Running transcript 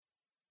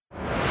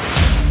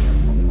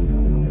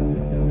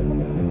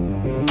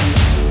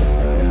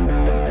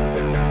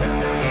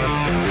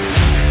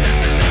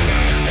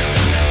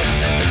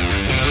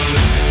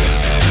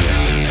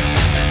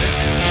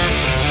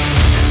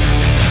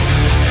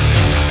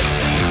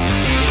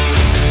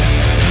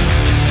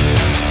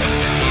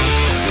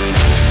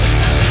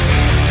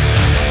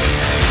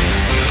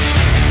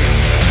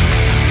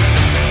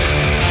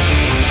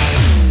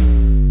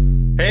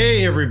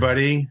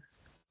everybody.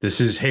 This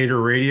is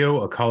Hater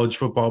Radio, a college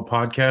football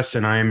podcast,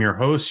 and I am your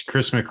host,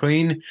 Chris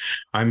McLean.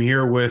 I'm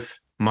here with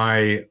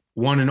my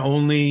one and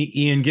only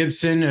Ian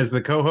Gibson as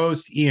the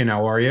co-host. Ian,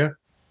 how are you?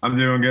 I'm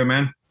doing good,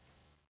 man.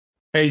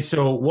 Hey,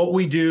 so what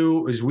we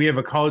do is we have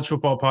a college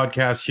football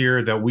podcast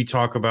here that we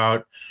talk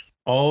about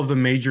all of the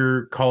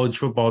major college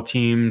football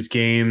teams,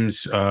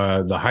 games,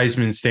 the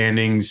Heisman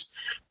standings,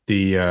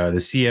 the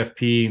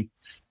CFP.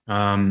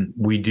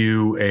 We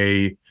do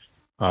a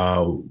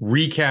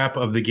recap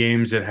of the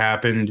games that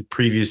happened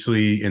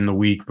previously in the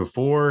week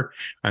before,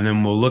 and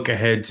then we'll look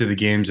ahead to the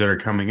games that are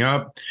coming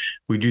up.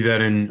 We do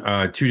that in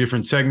two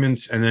different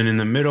segments, and then in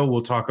the middle,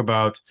 we'll talk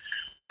about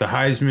the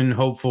Heisman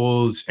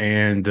hopefuls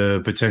and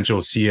the potential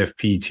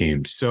CFP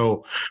teams.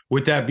 So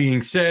with that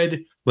being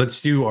said,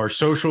 let's do our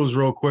socials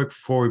real quick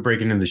before we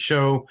break into the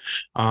show.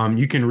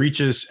 You can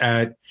reach us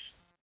at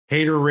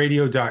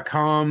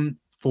haterradio.com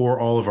for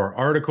all of our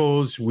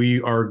articles. We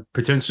are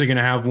potentially going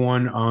to have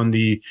one on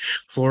the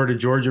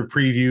Florida-Georgia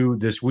preview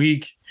this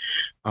week.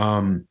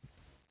 Also,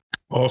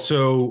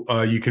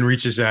 you can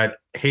reach us at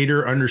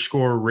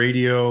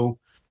hater_radio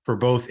for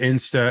both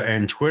Insta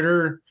and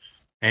Twitter,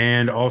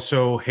 and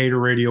also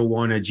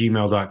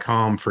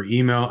haterradio1@gmail.com for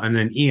email. And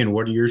then, Ian,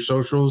 what are your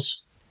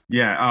socials?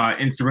 Yeah,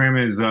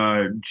 Instagram is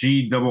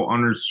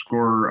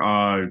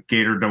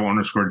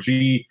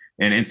G_Gator_G,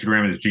 and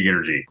Instagram is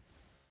GGatorG.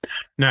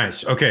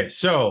 Nice. Okay,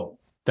 so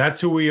that's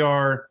who we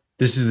are.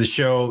 This is the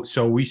show.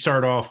 So we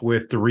start off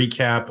with the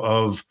recap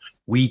of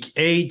week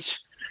 8,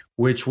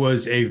 which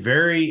was a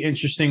very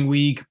interesting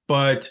week,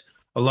 but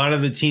a lot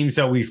of the teams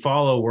that we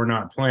follow were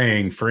not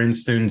playing. For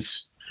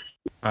instance,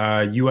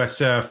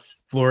 USF,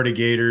 Florida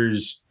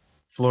Gators,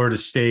 Florida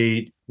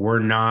State were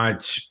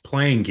not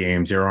playing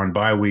games. They're on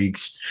bye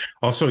weeks.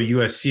 Also,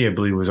 USC, I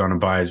believe, was on a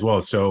bye as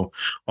well. So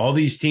all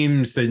these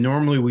teams that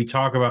normally we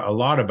talk about a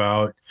lot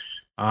about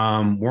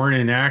weren't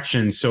in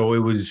action. So it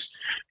was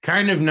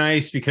kind of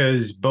nice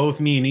because both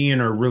me and Ian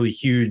are really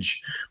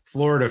huge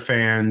Florida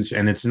fans,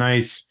 and it's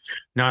nice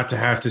not to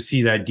have to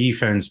see that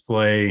defense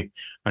play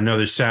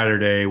another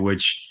Saturday,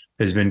 which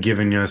has been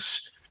giving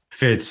us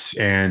fits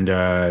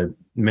and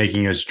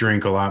making us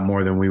drink a lot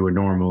more than we would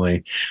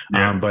normally.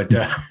 Yeah. But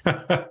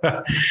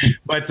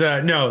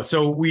no,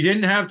 so we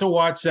didn't have to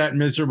watch that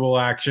miserable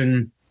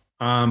action.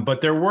 But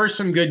there were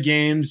some good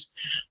games.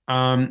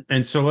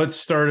 And so let's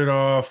start it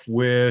off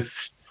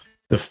with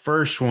the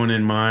first one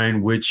in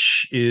mind,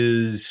 which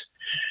is,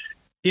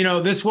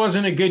 this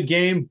wasn't a good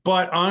game,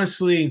 but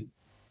honestly,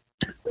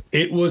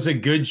 it was a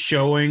good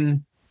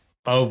showing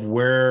of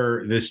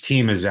where this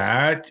team is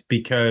at,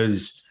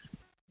 because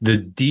the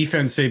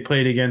defense they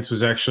played against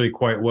was actually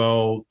quite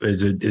well.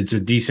 It's a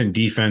decent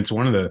defense,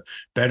 one of the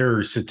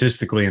better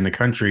statistically in the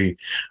country.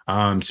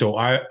 So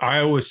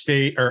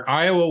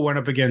Iowa went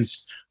up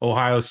against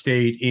Ohio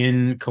State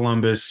in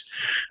Columbus.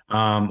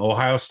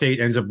 Ohio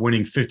State ends up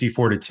winning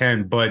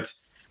 54-10, but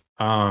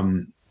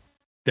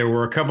there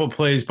were a couple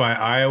plays by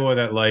Iowa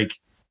that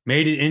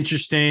made it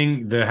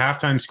interesting. The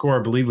halftime score,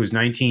 I believe, was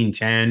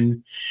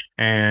 19-10,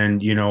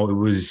 and it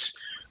was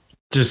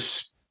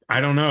just, I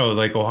don't know,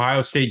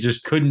 Ohio State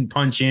just couldn't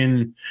punch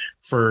in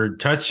for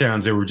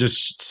touchdowns. They were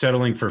just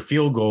settling for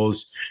field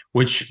goals,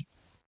 which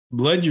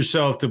led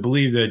yourself to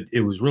believe that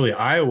it was really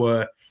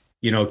Iowa,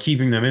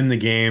 keeping them in the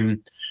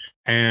game.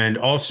 And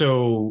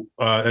also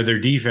their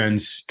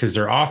defense, because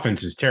their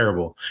offense is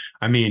terrible.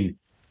 I mean,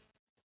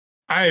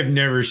 I have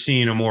never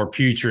seen a more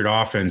putrid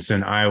offense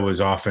than Iowa's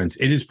offense.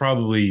 It is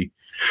probably,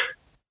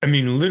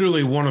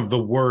 literally one of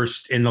the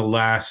worst in the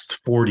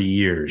last 40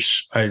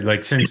 years,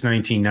 since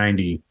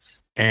 1990.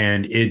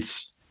 And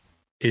it's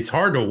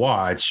hard to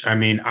watch.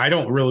 I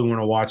don't really want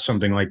to watch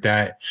something like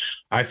that.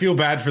 I feel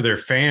bad for their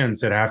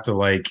fans that have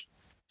to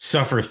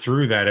suffer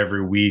through that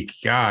every week.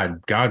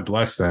 God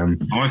bless them.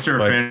 Unless you're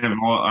a fan of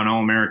an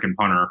All-American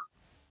punter.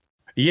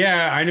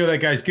 Yeah, I know that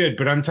guy's good,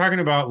 but I'm talking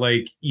about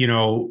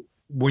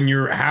when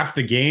you're half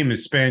the game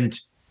is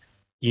spent,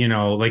 you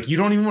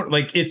don't even want,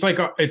 it's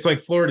like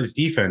Florida's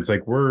defense.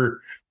 We're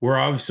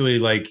obviously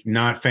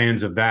not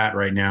fans of that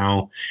right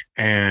now.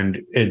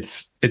 And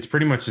it's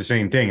pretty much the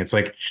same thing. It's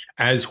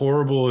as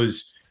horrible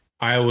as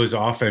Iowa's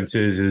offense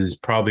is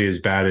probably as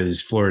bad as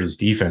Florida's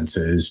defense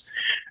is.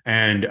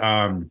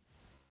 And,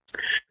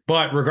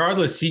 but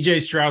regardless,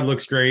 CJ Stroud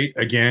looks great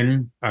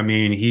again. I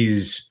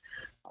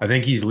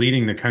think he's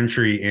leading the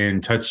country in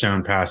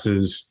touchdown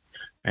passes,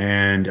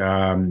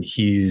 and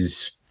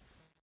he's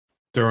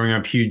throwing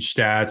up huge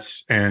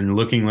stats and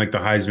looking like the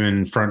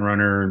Heisman front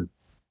runner,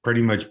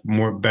 pretty much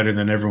better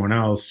than everyone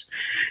else.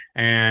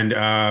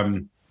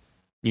 And,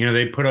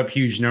 they put up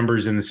huge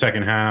numbers in the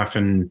second half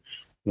and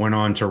went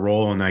on to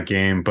roll in that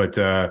game. But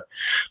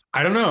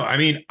I don't know.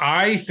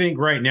 I think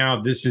right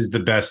now this is the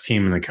best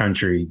team in the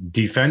country.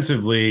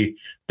 Defensively,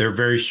 they're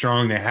very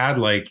strong. They had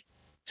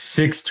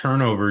 6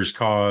 turnovers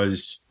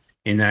caused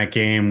in that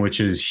game, which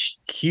is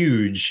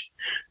huge,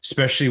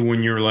 especially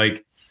when you're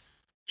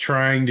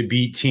trying to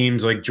beat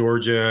teams like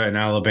Georgia and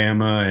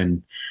Alabama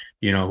and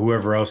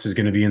whoever else is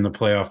going to be in the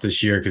playoff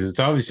this year, because it's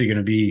obviously going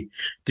to be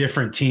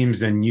different teams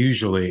than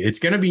usually.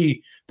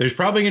 There's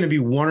probably going to be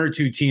one or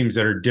two teams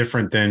that are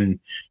different than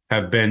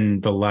have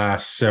been the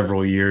last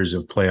several years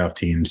of playoff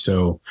teams.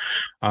 So,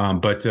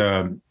 but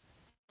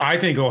I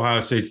think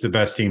Ohio State's the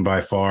best team by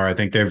far. I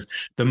think they're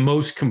the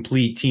most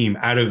complete team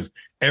out of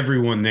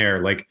everyone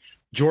there. Like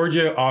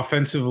Georgia,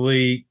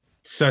 offensively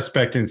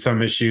suspect in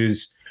some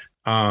issues.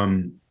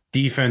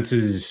 Defense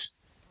is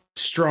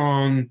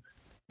stronger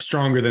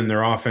than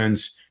their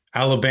offense.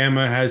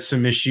 Alabama has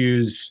some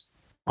issues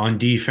on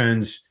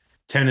defense.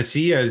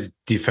 Tennessee has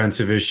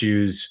defensive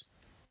issues.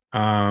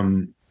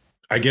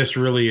 I guess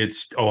really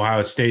it's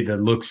Ohio State that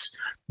looks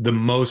the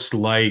most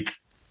like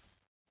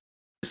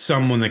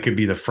someone that could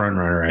be the front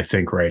runner, I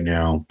think, right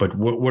now. But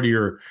what are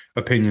your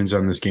opinions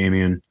on this game,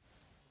 Ian?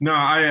 No,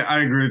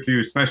 I agree with you,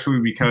 especially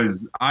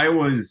because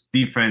Iowa's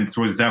defense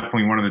was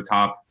definitely one of the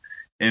top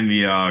in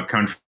the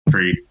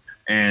country.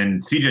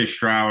 And CJ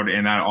Stroud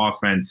and that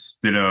offense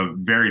did a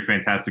very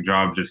fantastic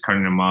job just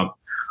cutting them up.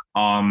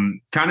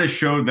 Kind of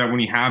showed that when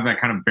you have that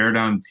kind of bear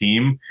down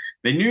team,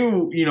 they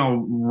knew,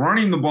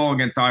 running the ball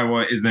against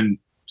Iowa isn't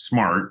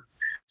smart.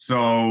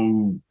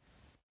 So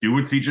do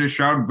what CJ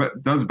Stroud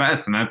does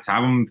best, and that's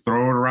have him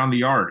throw it around the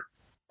yard.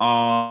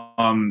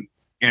 And,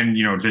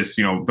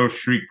 those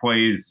streak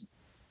plays,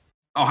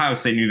 Ohio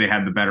State knew they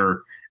had the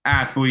better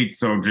athletes,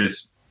 so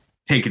just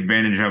take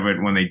advantage of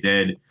it when they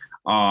did.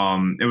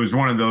 It was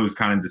one of those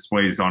kind of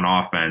displays on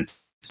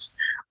offense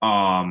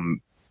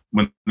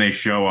when they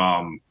show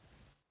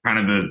kind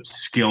of the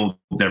skill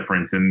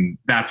difference, and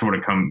that's what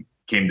it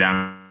came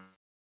down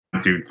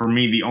to. For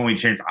me, the only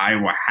chance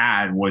Iowa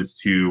had was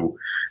to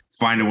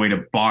find a way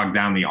to bog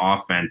down the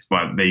offense,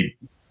 but they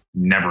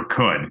never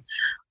could.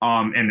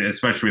 And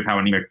especially with how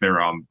anemic their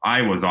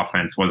Iowa's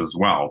offense was as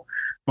well.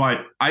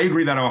 But I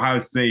agree that Ohio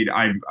State,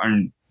 I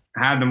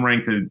had them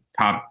ranked the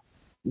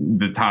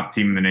top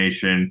team in the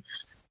nation.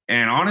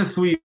 And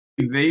honestly,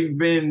 I've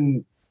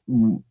been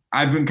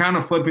kind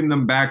of flipping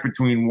them back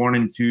between 1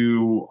 and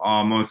 2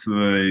 most of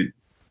the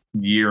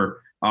year.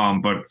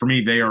 But for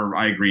me,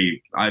 I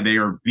agree. They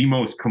are the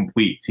most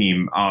complete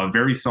team,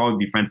 very solid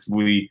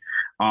defensively,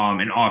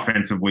 and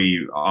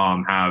offensively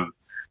have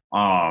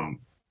an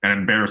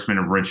embarrassment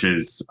of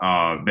riches.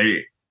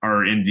 They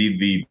are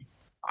indeed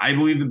I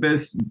believe the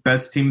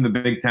best team in the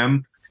Big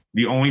Ten.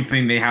 The only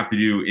thing they have to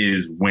do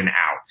is win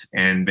out,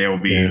 and they'll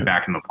be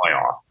back in the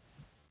playoff.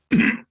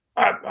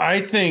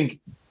 I think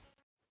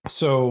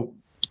so.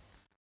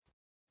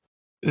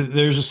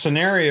 There's a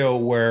scenario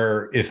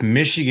where if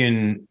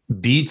Michigan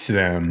beats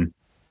them,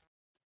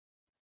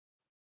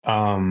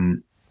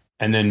 and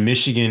then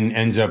Michigan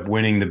ends up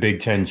winning the Big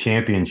Ten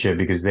championship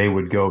because they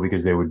would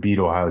beat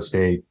Ohio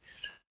State.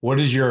 What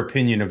is your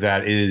opinion of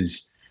that?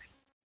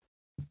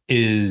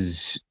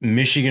 Is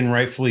Michigan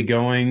rightfully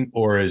going,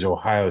 or is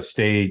Ohio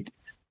State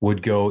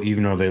would go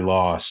even though they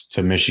lost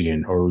to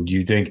Michigan? Or do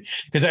you think,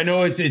 because I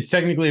know it's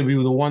technically it'd be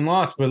the one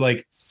loss, but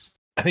like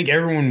I think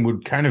everyone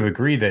would kind of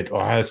agree that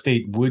Ohio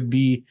State would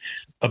be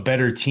a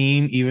better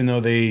team, even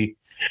though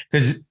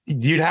because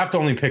you'd have to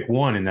only pick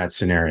one in that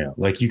scenario.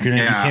 Like you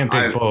can't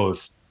pick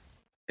both.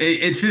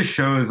 It just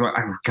shows,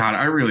 God,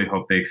 I really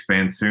hope they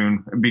expand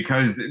soon,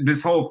 because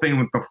this whole thing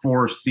with the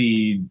 4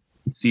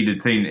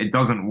 seeded thing, it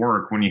doesn't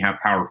work when you have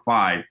Power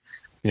 5.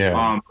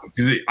 Yeah.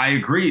 Because I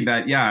agree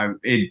that,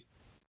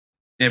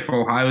 if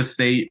Ohio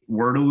State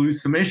were to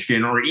lose to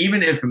Michigan, or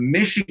even if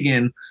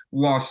Michigan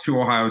lost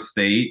to Ohio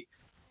State,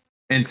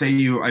 and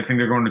I think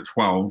they're going to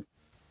 12,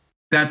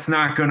 that's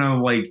not going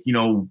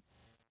to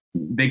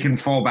they can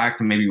fall back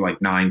to maybe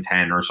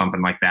 9-10 or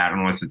something like that,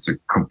 unless it's a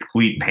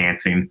complete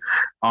pantsing.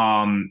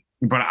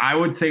 But I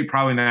would say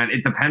probably not.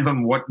 It depends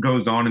on what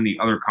goes on in the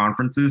other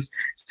conferences.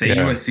 Say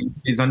USC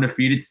is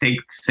undefeated. Say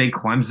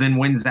Clemson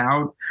wins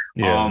out.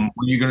 Yeah.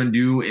 What are you going to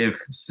do if,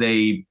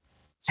 say,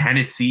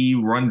 Tennessee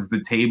runs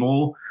the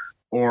table,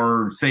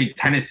 or say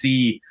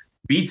Tennessee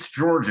beats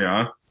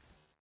Georgia,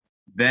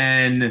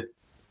 then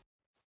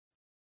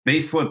they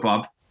slip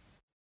up,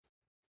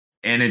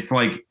 and it's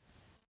like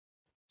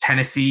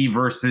Tennessee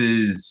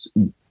versus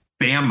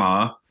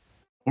Bama.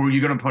 Who are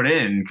you going to put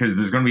in? Because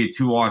there's going to be a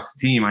 2-loss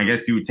team. I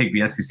guess you would take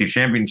the SEC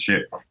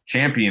championship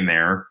champion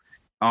there.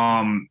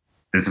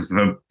 This is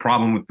the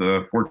problem with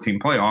the 14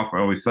 playoff. I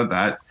always said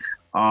that.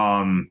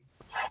 And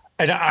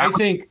I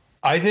think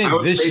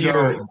this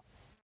year.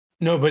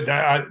 No, but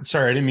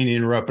sorry, I didn't mean to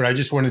interrupt. But I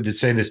just wanted to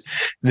say this: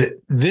 that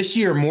this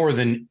year, more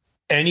than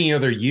any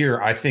other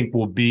year, I think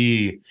will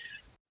be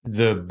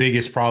the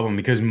biggest problem,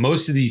 because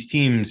most of these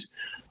teams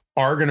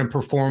are going to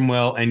perform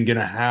well and going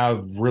to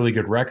have really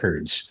good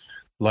records.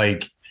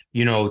 Like,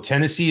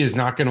 Tennessee is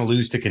not going to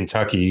lose to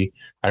Kentucky.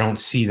 I don't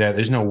see that.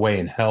 There's no way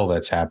in hell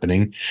that's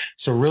happening.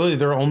 So really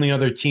their only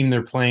other team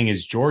they're playing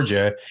is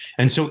Georgia.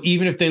 And so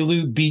even if they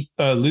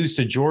lose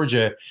to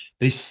Georgia,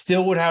 they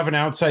still would have an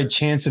outside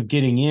chance of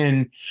getting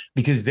in,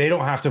 because they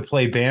don't have to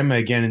play Bama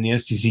again in the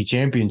SEC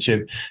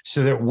championship.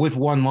 So that with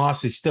one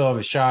loss, they still have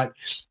a shot.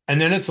 And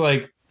then it's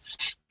like,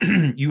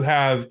 you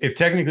have, if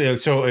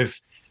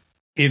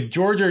if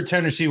Georgia or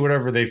Tennessee,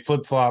 whatever, they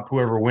flip flop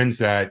whoever wins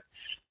that,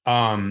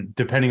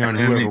 depending on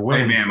whoever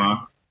wins.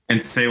 Bama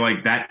and say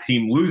like that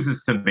team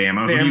loses to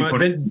Bama. Bama,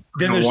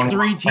 then there's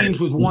 3 teams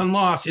with 1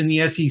 loss in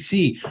the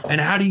SEC. And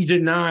how do you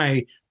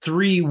deny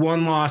 3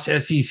 1-loss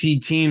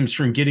SEC teams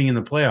from getting in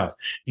the playoff?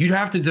 You'd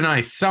have to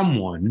deny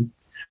someone.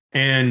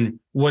 And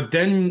what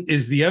then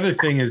is the other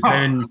thing is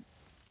then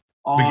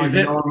because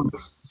that would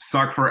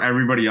suck for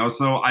everybody else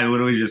though. I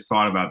literally just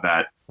thought about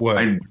that. What?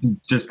 I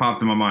just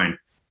popped in my mind.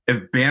 If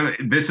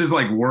Bama, this is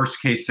like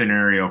worst case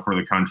scenario for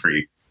the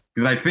country.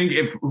 Because I think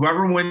if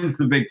whoever wins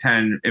the Big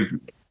Ten, if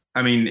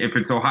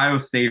it's Ohio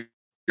State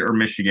or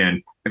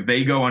Michigan, if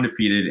they go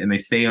undefeated and they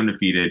stay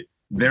undefeated,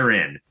 they're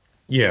in.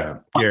 Yeah,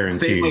 guaranteed.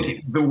 Say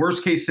like the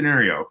worst case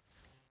scenario,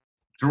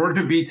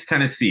 Georgia beats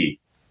Tennessee.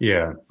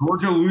 Yeah.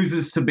 Georgia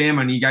loses to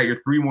Bama and you got your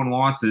 3-1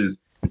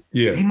 losses.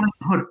 Yeah. They might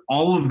put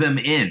all of them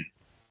in.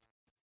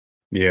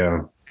 Yeah.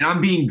 And I'm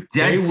being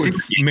dead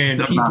serious. Man,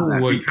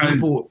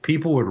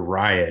 people would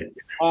riot.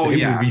 Oh, they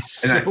yeah. Would be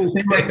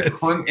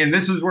so and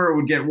this is where it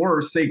would get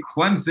worse. Say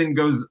Clemson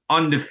goes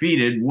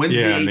undefeated,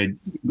 wins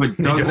but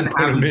doesn't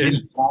have as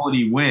many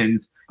quality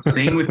wins.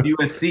 Same with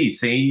USC.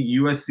 Say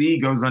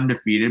USC goes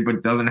undefeated,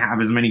 but doesn't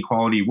have as many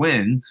quality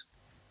wins.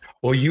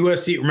 Well,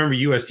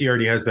 USC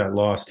already has that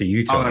loss to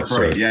Utah. Oh, that's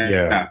right.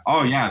 Yeah.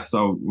 Oh, yeah.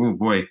 So, oh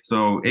boy.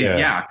 So,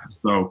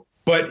 So,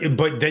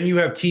 but then you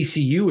have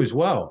TCU as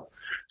well.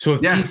 So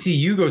if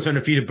TCU goes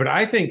undefeated, but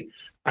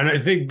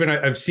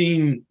I've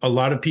seen a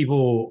lot of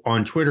people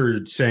on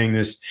Twitter saying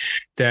this,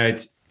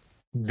 that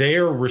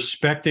they're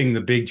respecting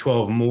the Big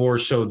 12 more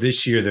so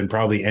this year than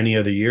probably any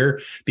other year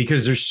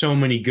because there's so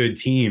many good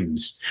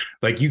teams.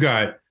 Like you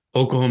got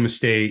Oklahoma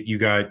State, you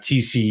got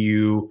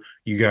TCU,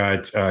 you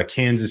got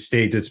Kansas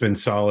State that's been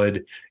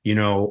solid.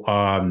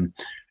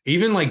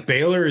 Even like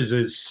Baylor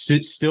is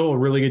still a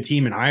really good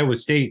team, and Iowa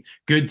State,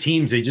 good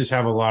teams. They just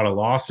have a lot of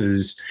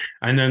losses.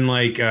 And then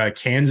like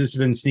Kansas has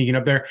been sneaking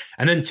up there.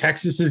 And then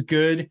Texas is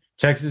good.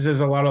 Texas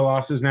has a lot of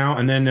losses now.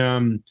 And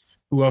then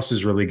who else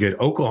is really good?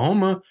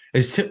 Oklahoma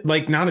is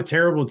like not a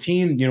terrible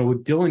team.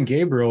 With Dylan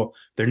Gabriel,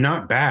 they're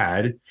not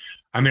bad.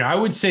 I mean, I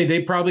would say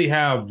they probably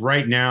have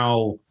right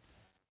now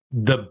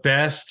the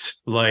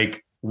best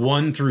like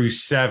 1 through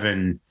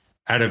 7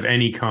 out of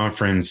any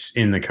conference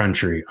in the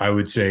country. I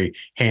would say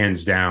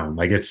hands down.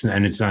 Like it's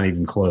not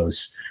even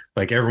close.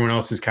 Like everyone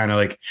else is kind of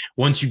like,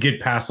 once you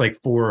get past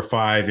like 4 or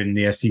 5 in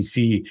the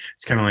SEC,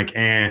 it's kind of like,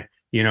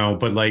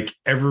 but like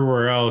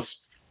everywhere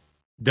else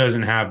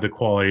doesn't have the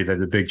quality that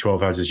the Big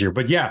 12 has this year.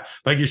 But yeah,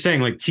 like you're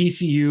saying, like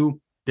TCU,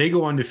 they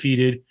go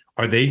undefeated.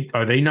 Are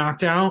they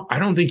knocked out? I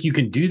don't think you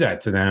can do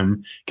that to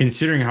them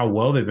considering how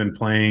well they've been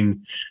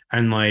playing.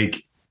 And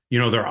like,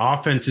 their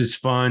offense is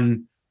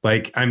fun.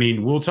 Like, I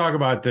mean, we'll talk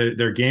about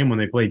their game when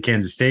they played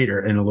Kansas State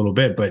in a little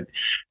bit, but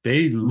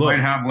they look. We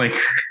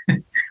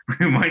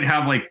might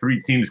have like 3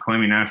 teams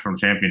claiming national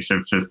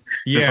championships, just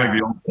like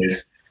the old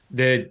days.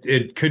 That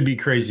it could be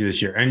crazy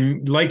this year.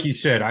 And like you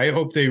said, I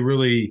hope they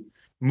really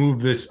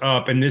move this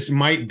up. And this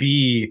might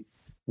be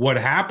what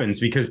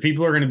happens because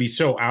people are going to be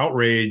so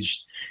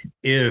outraged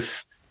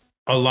if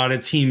a lot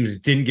of teams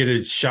didn't get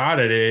a shot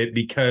at it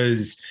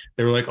because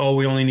they were like, oh,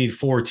 we only need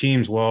 4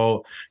 teams.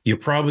 Well, you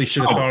probably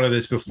should have thought of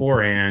this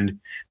beforehand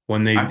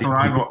when they.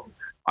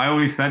 I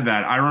always said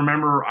that. I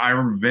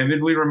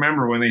vividly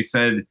remember when they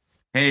said,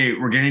 hey,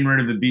 we're getting rid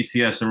of the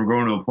BCS and we're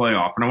going to a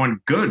playoff. And I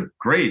went, good,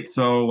 great.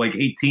 So like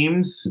 8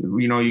 teams,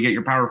 you get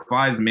your Power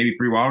 5s and maybe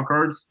 3 wild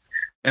cards.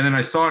 And then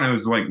I saw it and it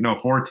was like, no,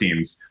 4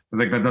 teams. I was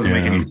like, that doesn't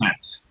make any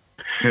sense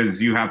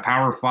because you have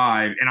Power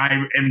 5.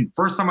 And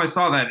first time I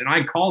saw that and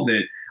I called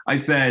it, I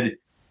said,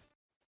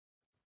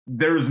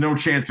 there's no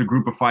chance a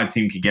group of 5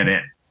 team could get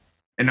in.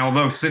 And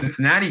although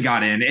Cincinnati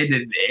got in,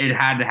 it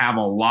had to have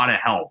a lot of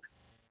help.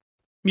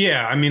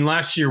 Yeah. I mean,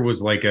 last year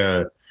was like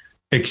a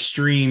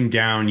extreme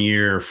down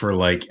year for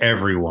like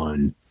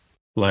everyone.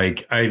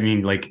 Like, I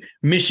mean, like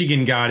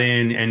Michigan got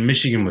in and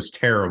Michigan was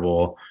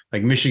terrible.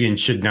 Like Michigan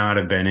should not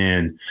have been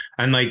in.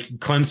 And like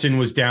Clemson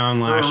was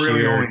down last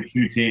year. Only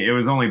 2 teams. It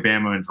was only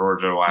Bama and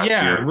Georgia last year.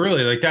 Yeah,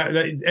 really. Like that.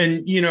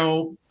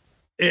 And,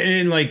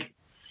 and like,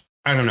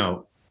 I don't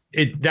know.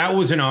 That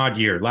was an odd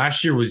year.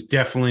 Last year was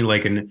definitely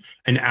like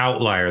an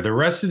outlier. The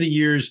rest of the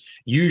years,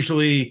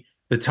 usually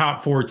the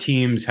top 4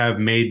 teams have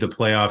made the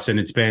playoffs and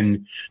it's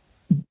been,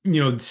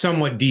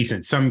 somewhat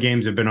decent. Some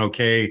games have been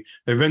okay.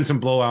 There've been some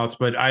blowouts,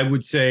 but I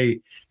would say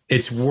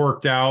it's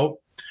worked out.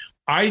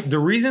 The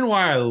reason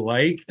why I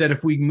like that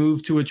if we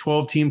move to a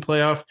 12-team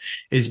playoff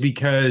is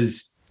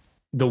because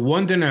the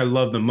one thing I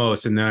love the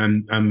most, and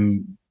then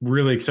I'm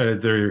really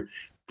excited they're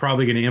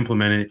probably going to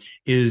implement it,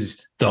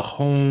 is the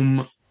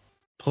home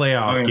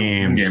playoff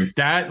games.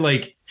 That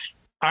like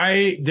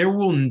there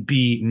will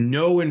be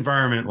no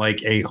environment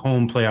like a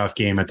home playoff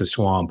game at the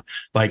Swamp.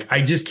 Like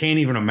I just can't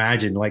even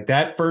imagine like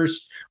that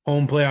first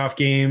home playoff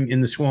game in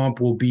the Swamp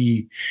it'll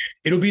be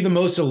the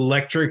most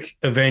electric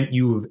event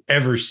you've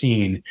ever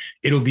seen.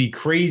 It'll be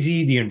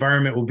crazy. The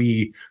environment will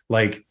be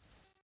like,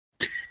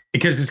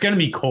 because it's going to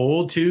be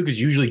cold too, because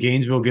usually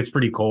Gainesville gets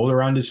pretty cold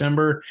around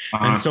December.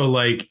 And so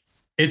like,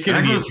 it's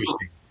going to be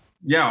interesting.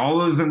 Yeah, all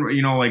those,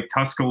 like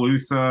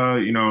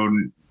Tuscaloosa,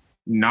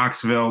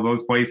 Knoxville,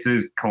 those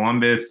places,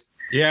 Columbus,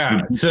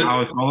 Yeah. So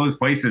all those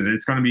places.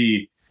 It's going to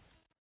be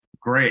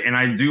great, and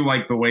I do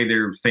like the way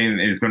they're saying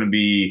it is going to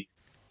be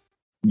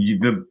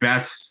the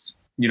best,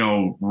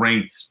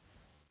 ranked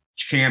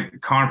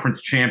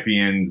conference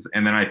champions,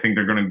 and then I think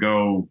they're going to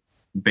go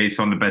based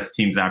on the best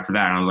teams after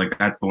that. And I was like,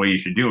 that's the way you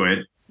should do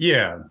it.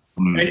 yeah,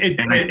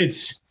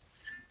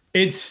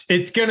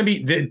 it's going to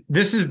be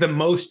this is the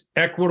most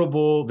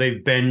equitable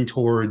they've been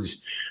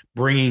towards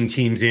bringing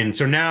teams in.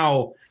 So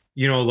now,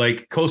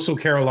 like Coastal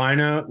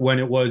Carolina, when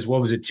it was, what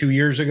was it, 2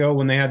 years ago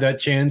when they had that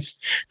chance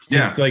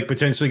to like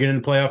potentially get in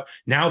the playoff.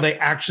 Now they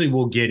actually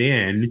will get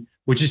in,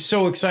 which is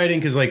so exciting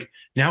because like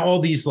now all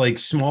these like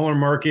smaller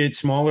market,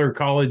 smaller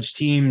college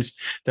teams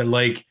that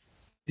like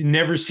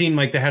never seemed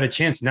like they had a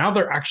chance. Now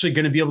they're actually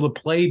going to be able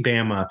to play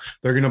Bama.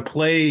 They're going to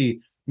play,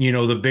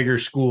 the bigger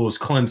schools,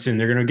 Clemson.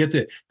 They're going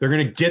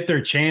to get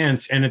their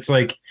chance. And it's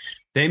like,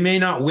 they may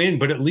not win,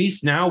 but at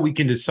least now we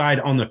can decide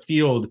on the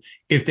field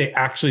if they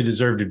actually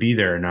deserve to be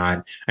there or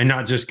not, and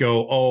not just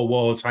go, oh,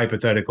 well, it's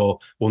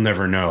hypothetical. We'll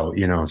never know,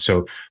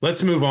 So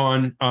let's move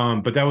on.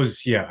 But that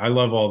was, I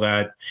love all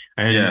that.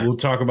 And we'll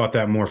talk about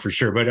that more for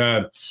sure.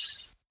 But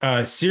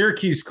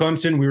Syracuse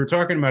Clemson, we were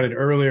talking about it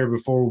earlier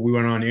before we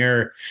went on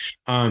air.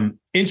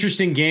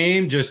 Interesting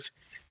game. Just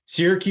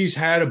Syracuse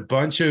had a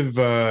bunch of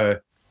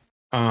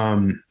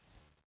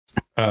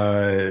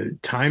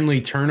timely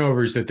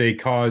turnovers that they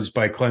caused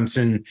by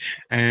Clemson,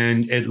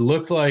 and it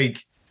looked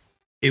like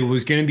it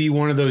was going to be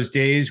one of those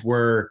days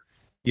where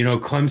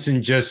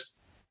Clemson just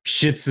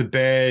shits the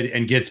bed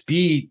and gets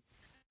beat.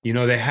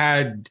 They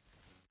had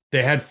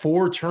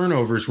 4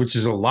 turnovers, which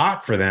is a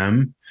lot for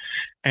them,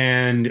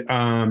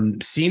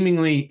 and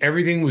seemingly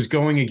everything was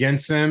going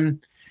against them.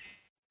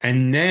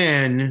 And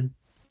then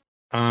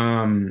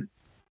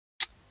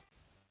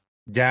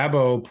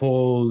Dabo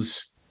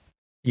pulls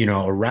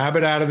a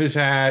rabbit out of his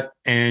hat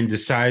and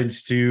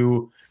decides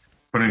to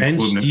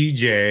bench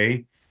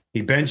DJ.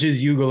 He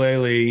benches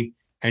Ukulele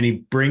and he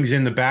brings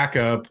in the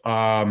backup,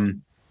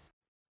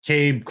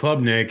 Cade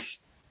Klubnik.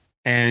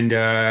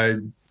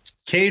 And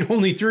Cade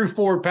only threw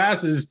 4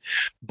 passes,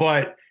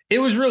 but it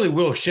was really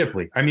Will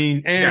Shipley. I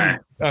mean, and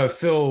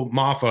Phil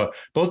Maffa.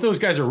 Both those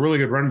guys are really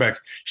good running backs.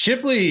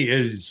 Shipley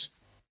is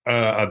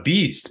a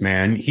beast,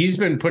 man. He's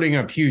been putting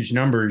up huge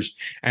numbers,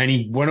 and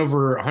he went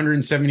over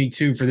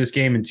 172 for this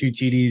game and 2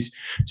 TDs.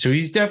 So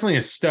he's definitely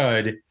a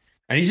stud,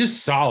 and he's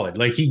just solid.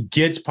 Like, he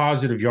gets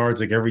positive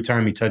yards like every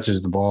time he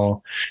touches the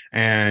ball,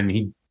 and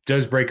he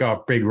does break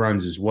off big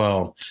runs as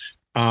well.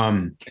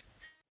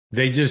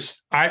 They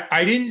just,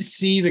 I didn't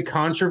see the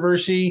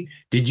controversy.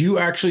 Did you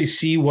actually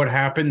see what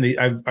happened?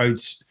 I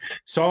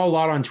saw a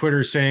lot on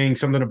Twitter saying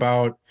something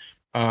about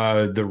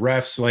the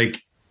refs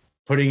like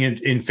putting it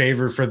in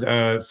favor for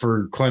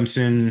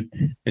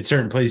Clemson at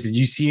certain places. Did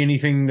you see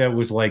anything that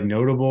was like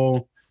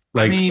notable,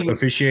 like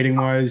officiating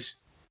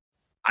wise?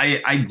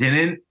 I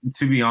didn't,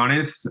 to be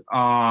honest.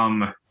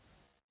 I'm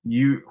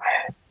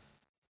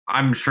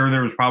sure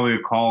there was probably a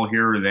call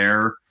here or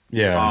there.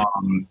 Yeah.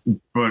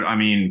 But I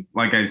mean,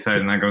 like I said,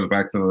 and that goes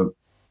back to the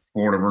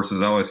Florida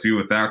versus LSU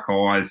with that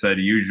call. I said,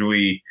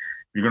 usually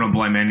if you're going to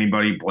blame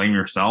anybody, blame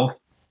yourself.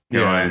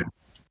 There's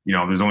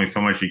only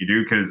so much you can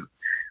do, because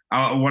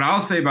what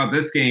I'll say about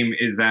this game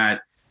is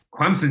that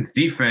Clemson's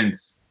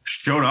defense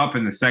showed up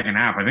in the second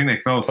half. I think they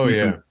fell asleep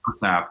in the first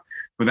half,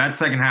 but that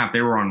second half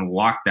they were on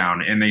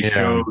lockdown, and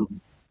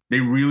they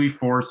really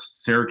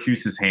forced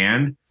Syracuse's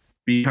hand,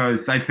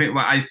 because I think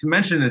I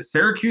mentioned this,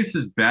 Syracuse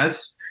is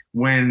best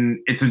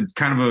when it's a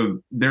kind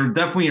of they're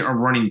definitely a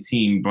running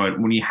team, but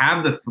when you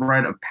have the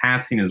threat of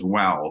passing as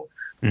well,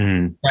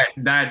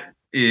 that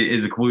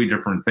is a completely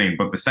different thing.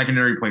 But the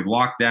secondary played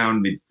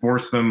lockdown. They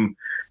forced them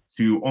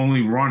to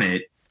only run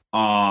it.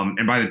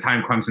 And by the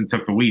time Clemson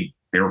took the lead,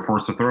 they were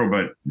forced to throw,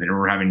 but they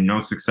were having no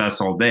success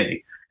all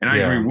day. And I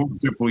agree, Will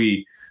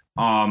Shipley,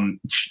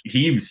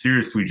 he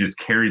seriously just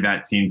carried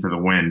that team to the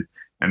win.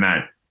 And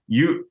that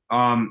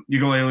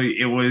Ukulele,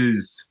 it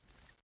was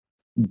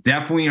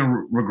definitely a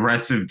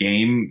regressive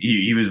game.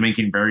 He was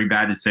making very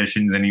bad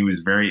decisions, and he was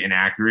very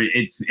inaccurate.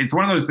 It's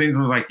one of those things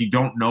where like you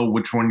don't know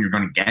which one you're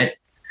going to get.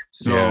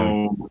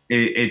 So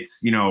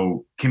it's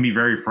can be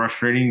very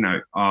frustrating.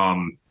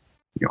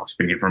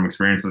 Speaking from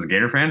experience as a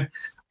Gator fan.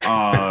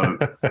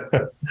 But,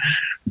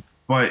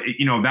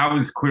 that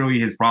was clearly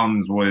his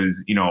problems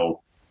was,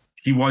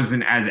 he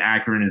wasn't as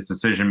accurate in his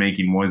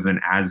decision-making,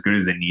 wasn't as good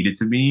as it needed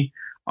to be.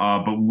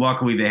 But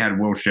luckily they had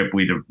Will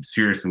Shipley to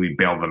seriously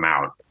bail them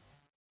out.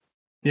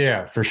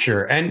 Yeah, for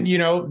sure. And,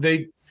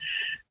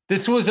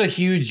 this was a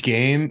huge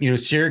game.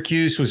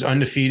 Syracuse was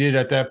undefeated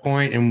at that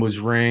point and was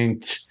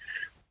ranked,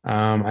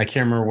 I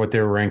can't remember what they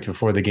were ranked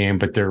before the game,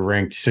 but they're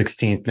ranked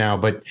 16th now.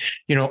 But,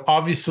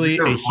 obviously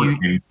a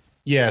huge,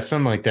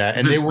 something like that.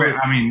 And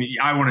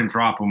I wouldn't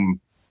drop them.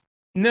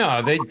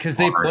 No, because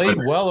they played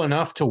well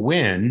enough to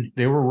win.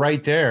 They were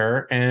right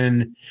there.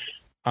 And,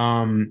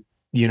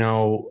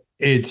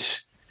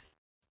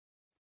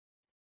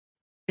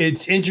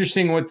 it's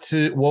interesting what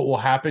will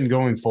happen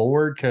going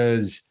forward,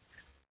 because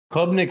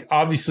Klubnik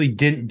obviously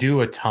didn't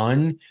do a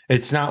ton.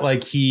 It's not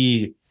like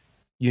he,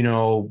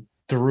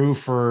 threw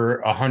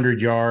for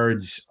 100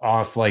 yards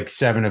off like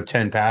 7 of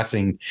 10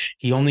 passing.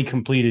 He only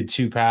completed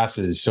 2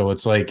 passes. So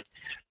it's like,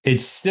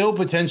 it's still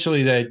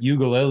potentially that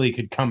Ugalele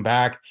could come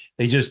back.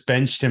 They just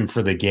benched him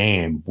for the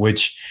game,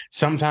 which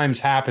sometimes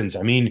happens.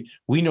 I mean,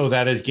 we know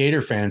that as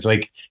Gator fans,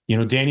 like,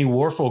 Danny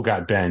Warfel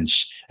got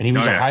benched and he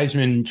was a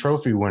Heisman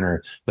Trophy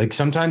winner. Like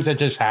sometimes that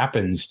just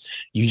happens.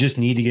 You just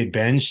need to get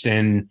benched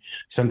and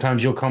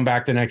sometimes you'll come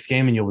back the next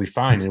game and you'll be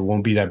fine. It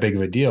won't be that big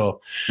of a deal.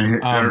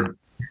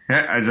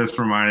 I just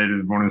reminded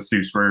of one of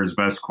Steve Spurrier's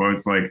best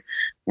quotes, like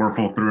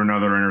Warfel threw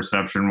another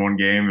interception one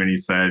game and he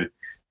said,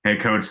 "Hey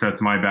coach,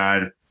 that's my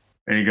bad."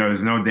 And he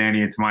goes, "No,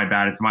 Danny, it's my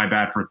bad. It's my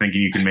bad for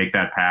thinking you can make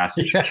that pass."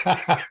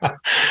 Yeah.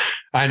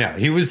 I know.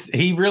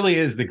 He really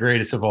is the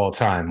greatest of all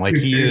time. Like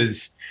he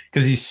is,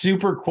 because he's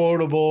super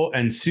quotable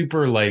and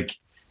super like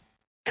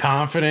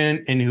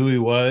confident in who he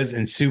was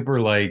and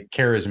super like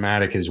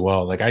charismatic as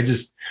well. Like I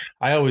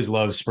always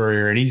love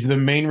Spurrier, and he's the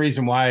main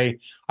reason why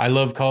I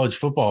love college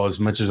football as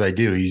much as I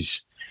do.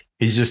 He's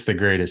just the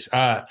greatest.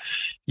 But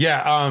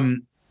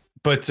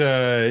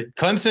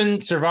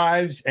Clemson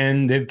survives,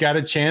 and they've got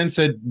a chance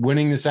at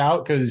winning this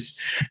out because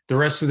the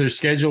rest of their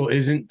schedule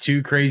isn't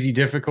too crazy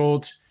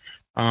difficult.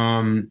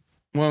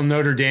 Well,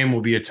 Notre Dame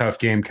will be a tough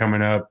game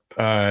coming up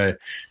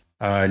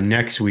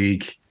next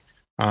week.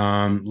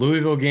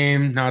 Louisville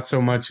game, not so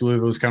much.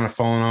 Louisville's kind of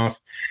fallen off.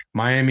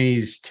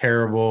 Miami's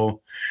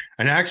terrible.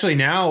 And actually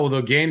now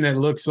the game that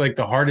looks like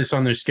the hardest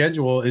on their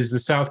schedule is the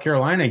South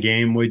Carolina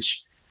game,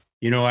 which,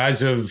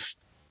 as of,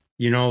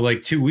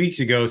 like 2 weeks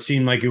ago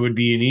seemed like it would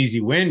be an easy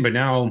win, but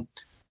now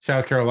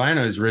South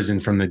Carolina has risen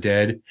from the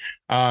dead.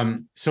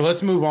 So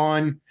let's move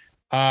on.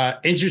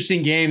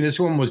 Interesting game. This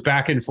one was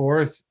back and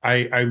forth.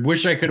 I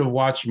wish I could have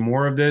watched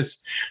more of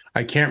this.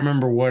 I can't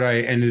remember what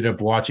I ended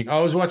up watching. I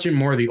was watching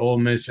more of the Ole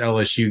Miss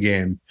LSU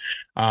game,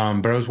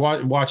 but I was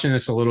watching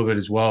this a little bit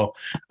as well.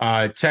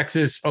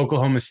 Texas,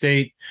 Oklahoma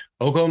State.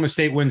 Oklahoma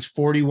State wins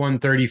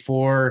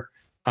 41-34.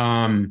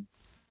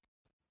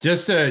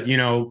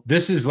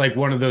 This is like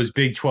one of those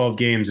Big 12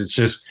 games. It's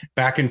just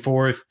back and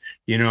forth.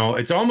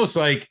 It's almost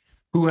like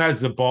who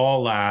has the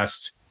ball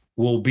last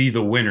will be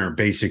the winner,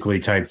 basically,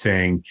 type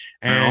thing.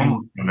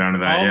 And down to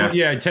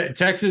that,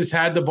 Texas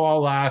had the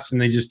ball last, and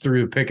they just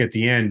threw a pick at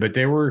the end. But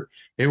they were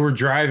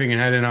driving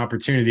and had an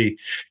opportunity.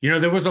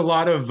 There was a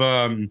lot of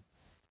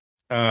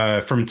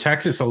from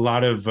Texas, a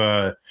lot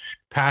of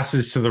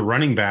passes to the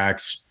running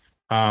backs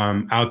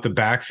out the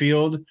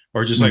backfield,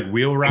 or just like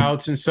wheel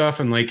routes and stuff.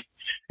 And like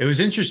it was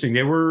interesting.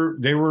 They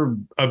were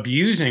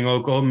abusing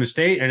Oklahoma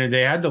State, and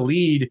they had the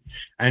lead,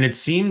 and it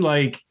seemed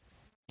like,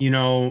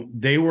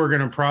 they were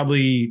going to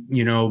probably,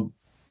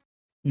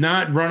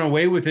 not run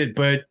away with it,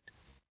 but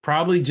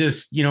probably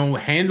just,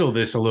 handle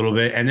this a little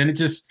bit. And then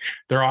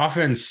their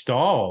offense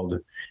stalled,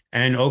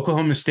 and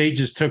Oklahoma State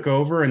just took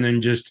over and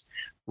then just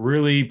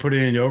really put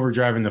it into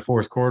overdrive in the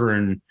fourth quarter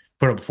and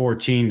put up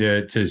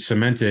 14 to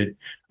cement it.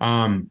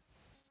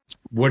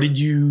 What did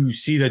you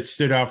see that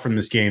stood out from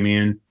this game,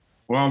 Ian?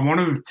 Well, one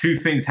of two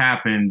things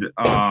happened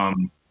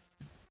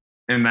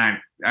in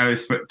that I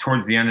was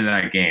towards the end of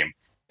that game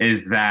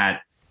is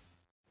that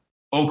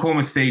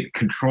Oklahoma State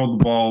controlled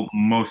the ball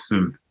most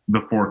of the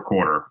fourth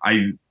quarter.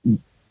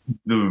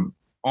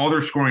 All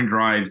their scoring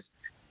drives,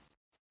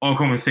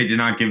 Oklahoma State did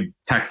not give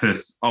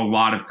Texas a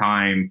lot of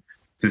time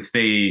to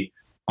stay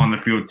on the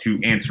field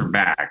to answer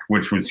back,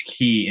 which was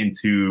key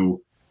into,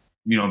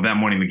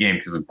 them winning the game.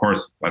 Because of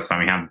course, last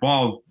time you have the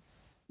ball,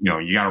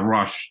 you got to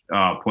rush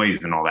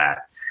plays and all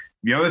that.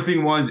 The other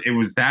thing was, it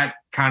was that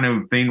kind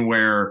of thing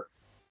where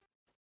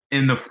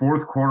in the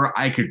fourth quarter,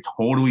 I could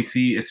totally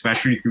see,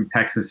 especially through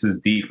Texas's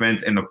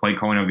defense and the play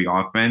calling of the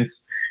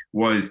offense,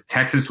 was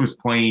Texas was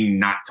playing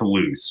not to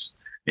lose.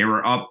 They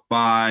were up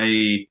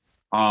by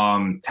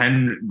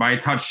 10 by a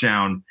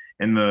touchdown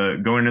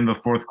going into the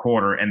fourth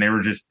quarter, and they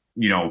were just,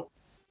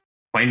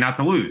 playing not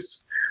to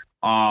lose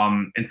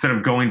instead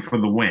of going for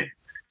the win.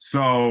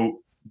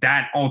 So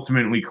that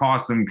ultimately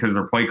cost them because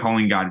their play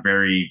calling got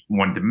very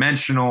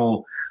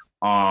one-dimensional.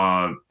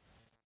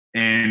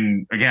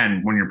 And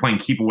again, when you're playing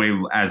keep away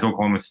as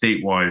Oklahoma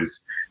State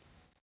was,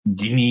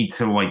 you need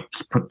to like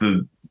put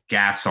the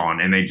gas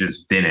on, and they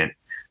just didn't.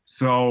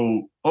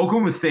 So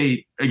Oklahoma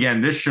State,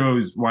 again, this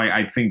shows why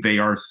I think they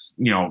are,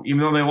 even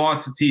though they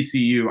lost to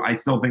TCU, I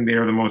still think they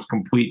are the most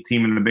complete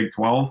team in the Big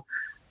 12.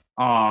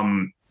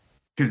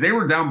 Because they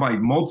were down by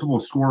multiple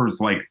scores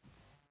like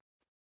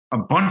a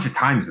bunch of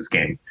times this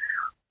game.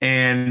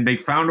 And they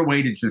found a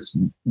way to just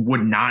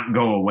would not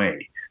go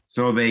away.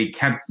 So they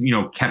kept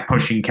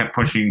pushing,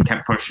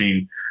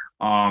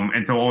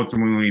 until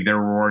ultimately they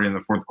were rewarded in the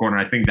fourth quarter.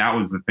 And I think that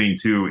was the thing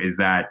too, is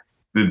that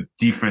the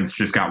defense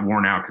just got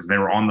worn out because they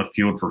were on the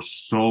field for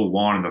so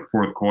long in the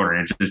fourth quarter,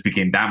 and it just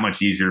became that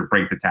much easier to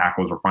break the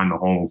tackles or find the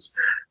holes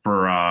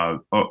for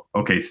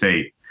OK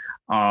State.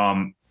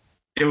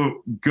 It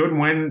was good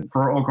win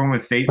for Oklahoma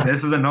State.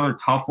 This is another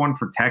tough one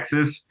for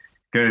Texas,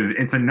 because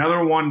it's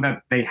another one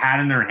that they had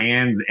in their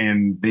hands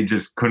and they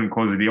just couldn't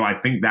close the deal. I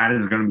think that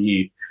is going to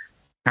be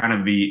kind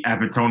of the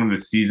epitome of the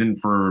season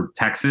for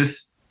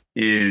Texas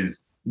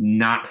is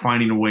not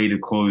finding a way to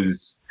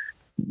close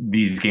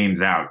these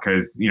games out.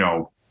 Because,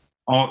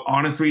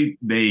 honestly,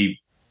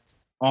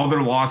 all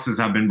their losses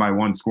have been by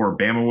one score.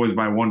 Bama was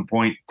by 1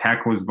 point.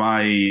 Tech was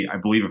by, I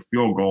believe, a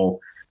field goal.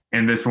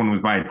 And this one was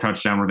by a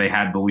touchdown where they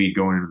had the lead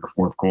going into the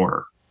fourth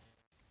quarter.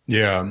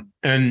 Yeah.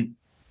 And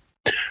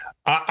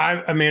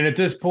I mean, at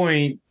this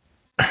point,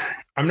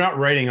 I'm not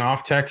writing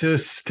off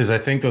Texas because I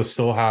think they'll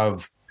still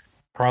have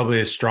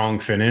probably a strong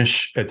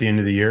finish at the end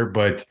of the year.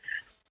 But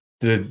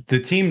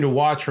the team to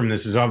watch from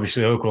this is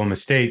obviously Oklahoma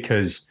State,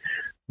 because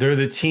they're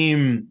the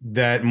team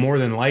that more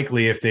than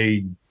likely, if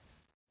they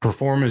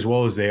perform as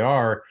well as they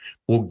are,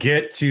 will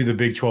get to the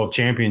Big 12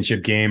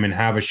 championship game and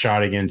have a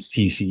shot against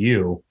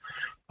TCU.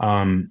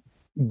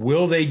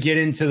 Will they get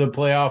into the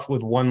playoff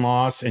with one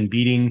loss and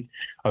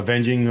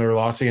avenging their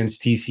loss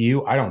against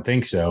TCU? I don't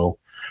think so,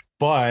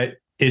 but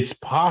it's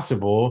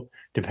possible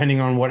depending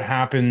on what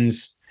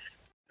happens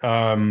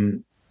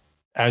as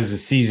the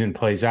season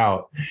plays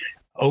out.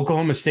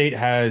 Oklahoma State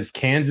has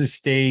Kansas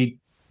State,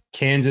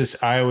 Kansas,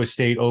 Iowa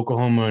State,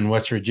 Oklahoma, and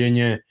West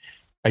Virginia.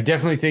 I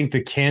definitely think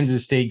the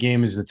Kansas State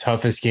game is the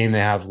toughest game they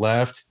have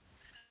left.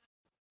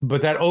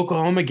 But that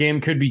Oklahoma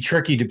game could be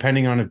tricky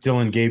depending on if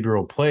Dillon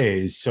Gabriel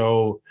plays.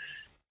 So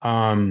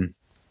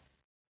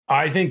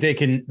I think they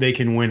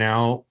can win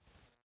out.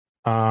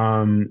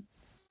 And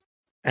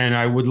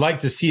I would like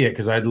to see it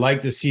because I'd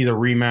like to see the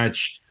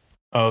rematch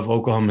of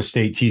Oklahoma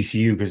State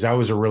TCU, because that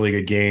was a really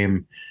good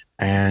game.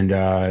 And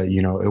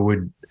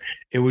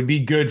it would be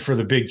good for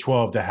the Big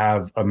 12 to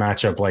have a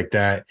matchup like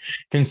that,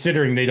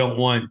 considering they don't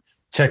want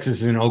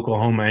Texas and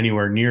Oklahoma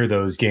anywhere near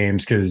those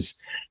games because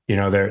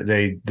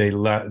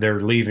they're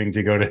leaving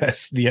to go to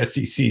the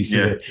SEC,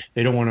 so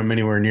they don't want them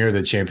anywhere near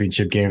the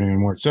championship game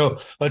anymore. So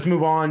let's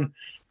move on.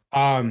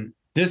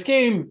 This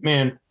game,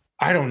 man,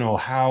 I don't know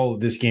how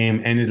this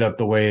game ended up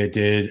the way it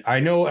did.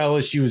 I know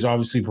LSU is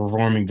obviously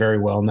performing very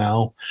well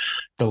now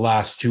the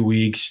last 2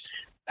 weeks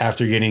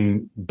after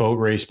getting boat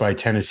raced by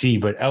Tennessee,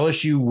 but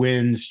LSU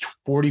wins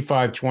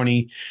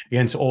 45-20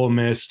 against Ole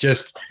Miss,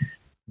 just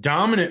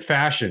dominant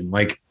fashion.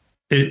 Like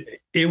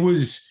it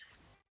was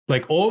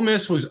like Ole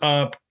Miss was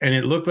up and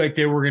it looked like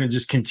they were going to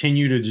just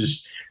continue to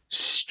just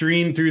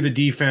stream through the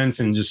defense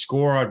and just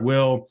score at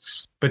will.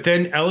 But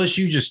then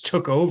LSU just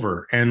took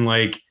over. And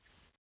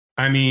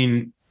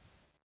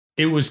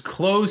it was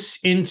close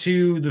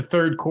into the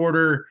third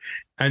quarter.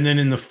 And then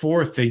in the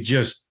fourth, they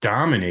just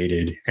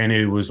dominated. And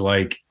it was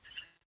like,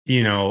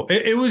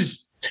 it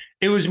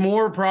was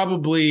more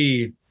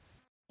probably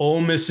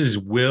Ole Miss's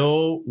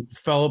will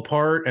fell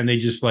apart and they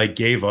just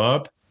gave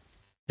up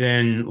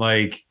than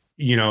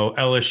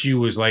LSU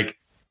was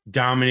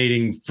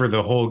dominating for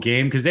the whole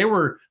game, because they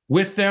were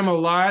with them a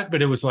lot,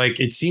 but it was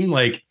it seemed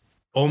like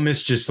Ole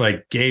Miss just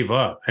gave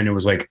up, and it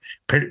was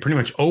pretty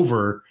much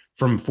over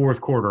from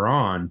fourth quarter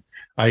on.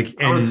 I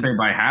would say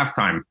by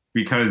halftime,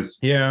 because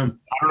I don't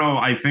know.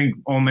 I think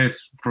Ole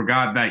Miss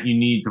forgot that you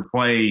need to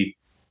play.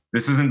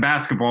 This isn't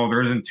basketball.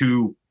 There isn't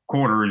 2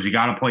 quarters. You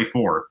got to play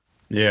 4.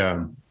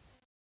 Yeah.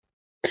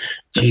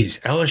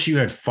 Jeez, LSU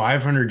had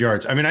 500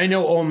 yards. I mean, I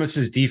know Ole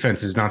Miss's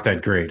defense is not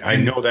that great. I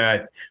know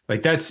that.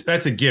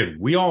 That's a given.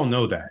 We all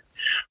know that.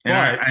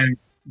 And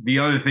the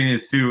other thing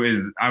is too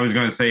is I was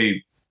going to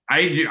say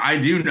I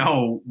do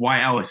know why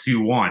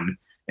LSU won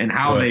and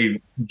how they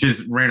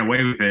just ran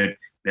away with it.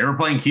 They were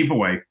playing keep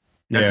away.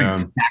 That's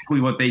exactly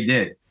what they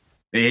did.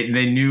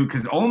 They knew,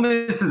 because Ole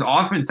Miss's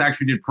offense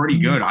actually did pretty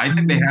good. I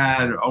think they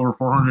had over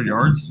 400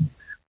 yards.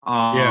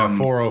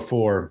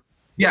 404.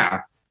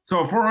 Yeah.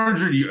 So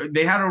 400,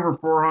 they had over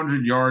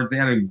 400 yards. They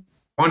had a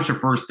bunch of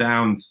first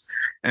downs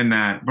and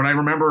that. But I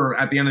remember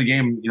at the end of the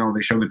game,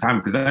 they showed the time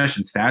of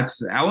possession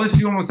stats.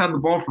 LSU almost had the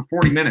ball for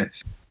 40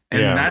 minutes.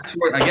 And that's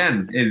what,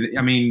 again,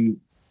 when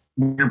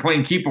you're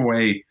playing keep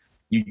away,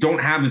 you don't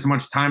have as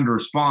much time to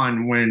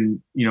respond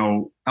when,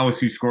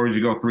 LSU scores,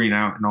 you go 3 and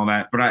out and all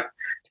that. But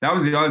that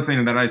was the other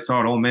thing that I saw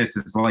at Ole Miss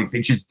is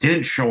they just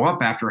didn't show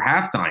up after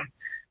halftime.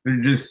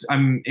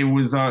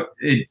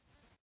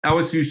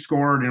 LSU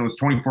scored and it was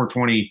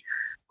 24-20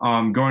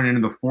 going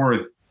into the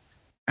fourth.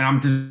 And I'm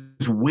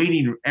just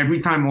waiting every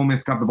time Ole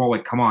Miss got the ball,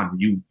 come on,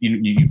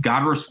 you've got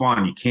to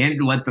respond. You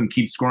can't let them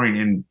keep scoring.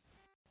 And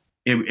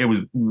it was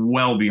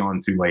well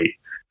beyond too late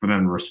for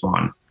them to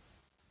respond.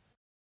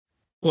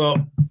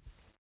 Well,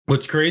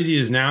 what's crazy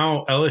is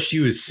now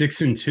LSU is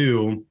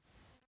 6-2,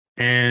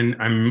 and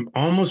I'm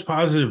almost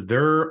positive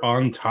they're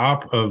on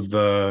top of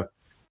the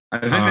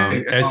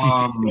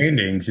SEC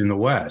standings in the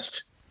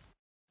West.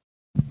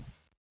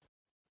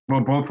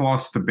 Well, both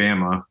lost to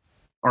Bama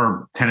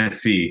or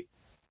Tennessee.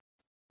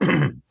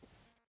 Who,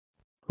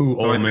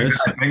 Ole Miss?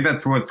 I think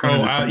that's what's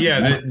going to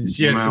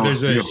so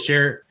there's a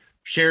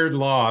shared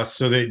loss.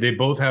 So they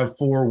both have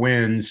 4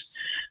 wins.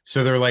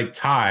 So they're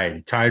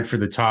tied for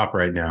the top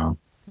right now.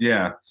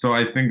 Yeah. So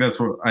I think that's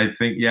what I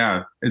think.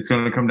 Yeah. It's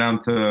going to come down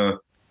to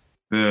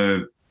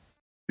the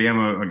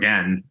Bama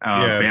again.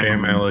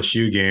 Bama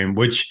LSU game,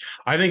 which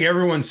I think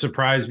everyone's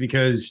surprised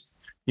because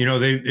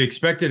They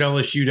expected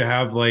LSU to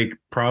have like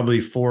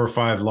probably 4 or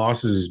 5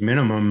 losses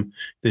minimum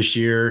this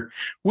year,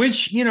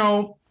 which,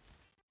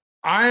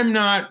 I'm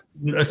not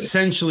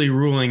essentially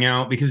ruling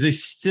out because they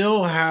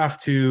still have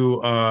to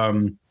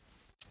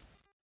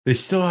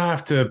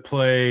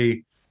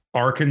play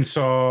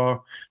Arkansas.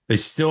 They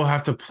still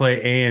have to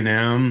play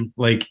A&M.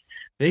 Like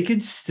they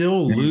could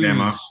still lose.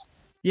 Bama.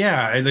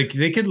 Yeah, like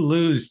they could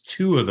lose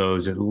 2 of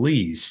those at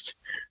least.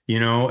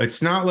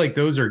 It's not like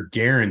those are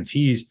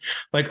guarantees.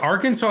 Like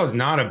Arkansas is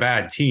not a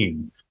bad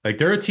team. Like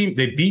they're a team,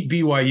 they beat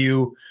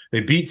BYU,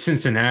 they beat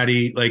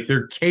Cincinnati. Like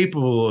they're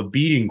capable of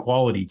beating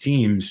quality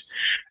teams.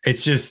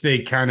 It's just they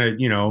kind of,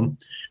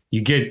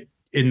 you get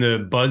in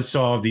the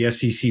buzzsaw of the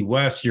SEC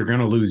West, you're going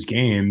to lose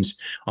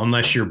games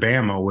unless you're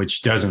Bama,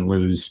 which doesn't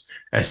lose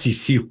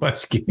SEC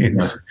West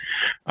games.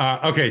 Yeah.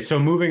 Okay, so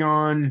moving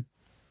on.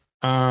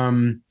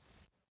 UCLA,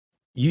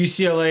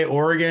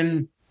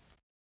 Oregon.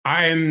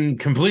 I am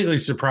completely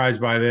surprised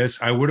by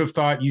this. I would have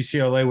thought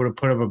UCLA would have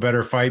put up a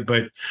better fight,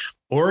 but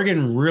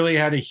Oregon really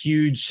had a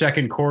huge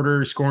second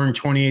quarter, scoring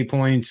 28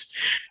 points,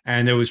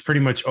 and it was pretty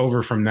much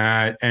over from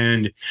that.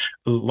 And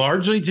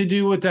largely to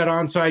do with that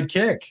onside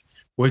kick,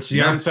 which the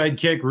onside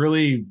kick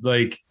really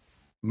like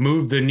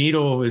moved the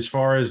needle as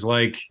far as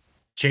like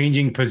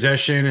changing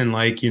possession and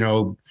like,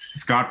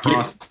 Scott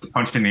Frost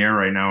punched in the air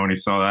right now when he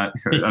saw that.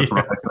 That's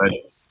what I said.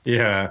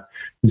 Yeah.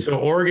 So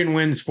Oregon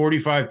wins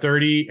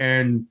 45-30,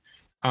 and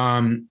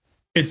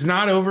it's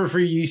not over for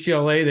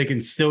UCLA. They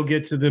can still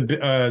get to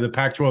the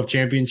Pac-12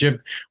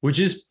 championship, which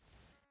is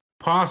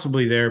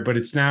possibly there, but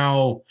it's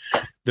now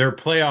their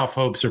playoff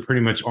hopes are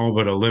pretty much all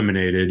but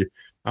eliminated.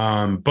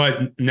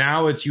 But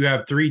now you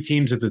have 3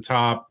 teams at the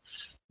top.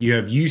 You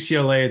have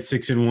UCLA at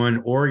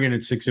 6-1, Oregon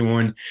at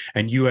 6-1,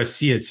 and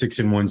USC at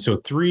 6-1. So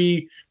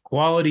 3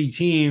 quality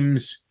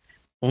teams.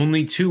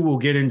 Only 2 will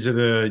get into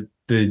the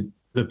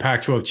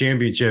Pac-12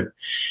 championship.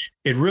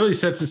 It really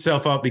sets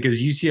itself up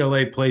because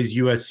UCLA plays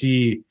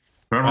USC.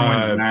 Whoever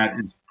wins that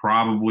is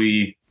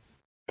probably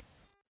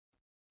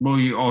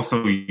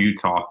also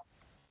Utah.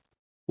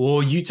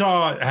 Well,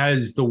 Utah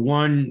has the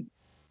one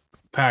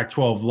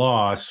Pac-12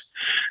 loss.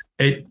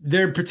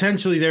 They're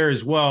potentially there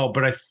as well,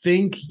 but I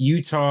think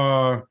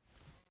Utah.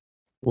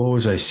 What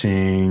was I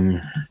saying?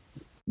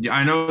 Yeah,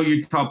 I know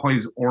Utah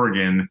plays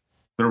Oregon.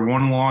 Their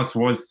one loss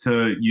was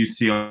to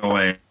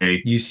UCLA.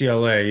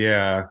 UCLA,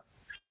 yeah.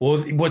 Well,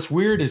 what's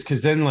weird is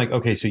because then, like,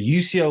 okay, so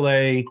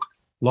UCLA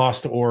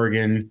lost to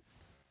Oregon,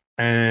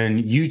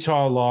 and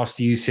Utah lost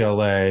to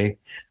UCLA,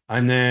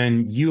 and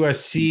then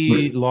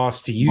USC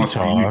lost to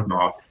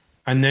Utah.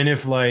 And then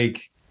if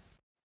like,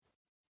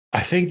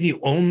 I think the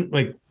only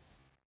like,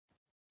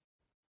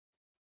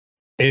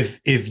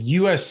 if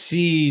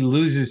USC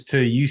loses to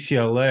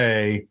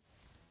UCLA,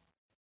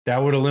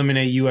 that would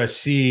eliminate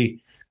USC.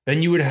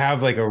 Then you would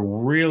have like a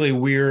really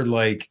weird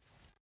like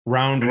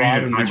round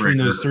robin between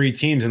those 3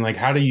 teams, and like,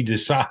 how do you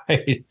decide?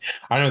 I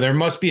don't know. There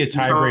must be a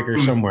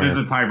tiebreaker somewhere. There's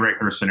a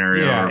tiebreaker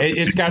scenario. Yeah,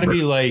 it's got to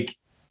be like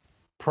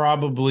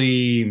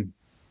probably.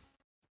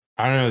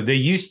 I don't know. They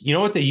used,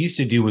 what they used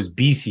to do was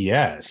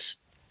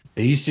BCS.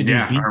 They used to do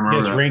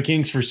BCS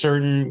rankings for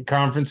certain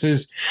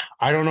conferences.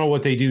 I don't know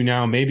what they do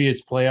now. Maybe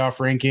it's playoff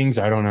rankings.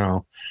 I don't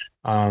know.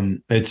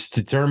 It's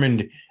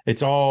determined.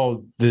 It's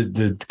all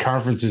the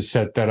conferences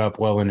set that up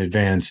well in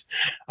advance.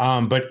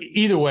 But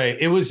either way,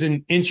 it was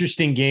an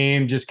interesting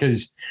game just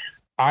because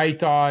I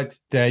thought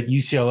that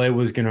UCLA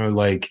was going to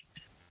like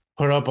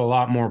put up a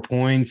lot more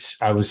points.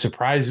 I was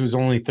surprised it was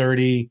only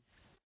 30.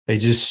 They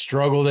just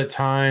struggled at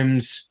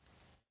times.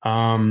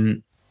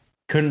 Couldn't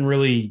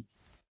really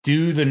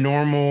do the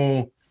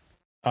normal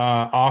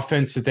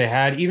offense that they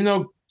had, even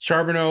though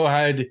Charbonneau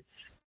had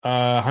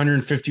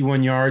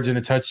 151 yards and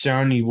a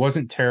touchdown. He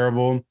wasn't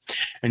terrible,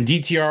 and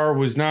DTR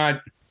was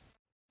not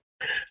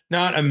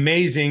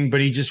amazing, but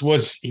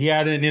he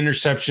had an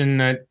interception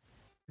that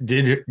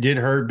did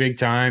hurt big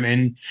time,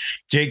 and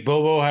Jake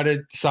Bobo had a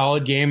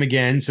solid game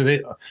again. So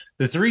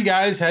the 3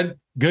 guys had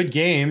good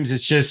games.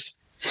 It's just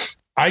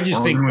I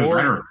just think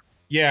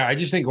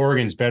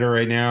Oregon's better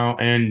right now,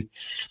 and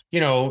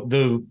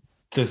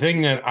the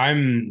thing that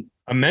I'm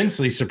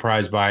immensely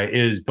surprised by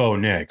is Bo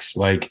Nix.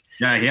 Like,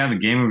 yeah, he had the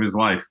game of his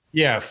life.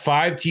 Yeah,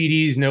 5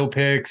 TDs, no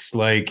picks.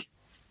 Like,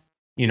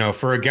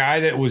 for a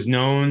guy that was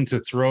known to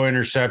throw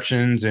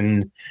interceptions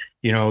and,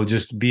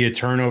 just be a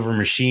turnover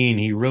machine,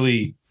 he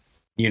really,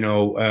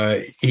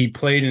 he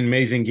played an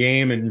amazing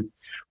game and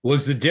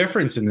was the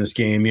difference in this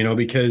game,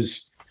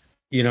 because,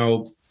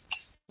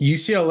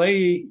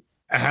 UCLA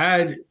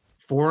had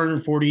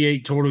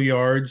 448 total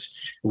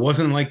yards. It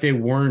wasn't like they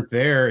weren't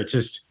there. It's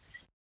just,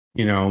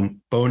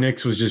 Bo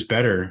Nix was just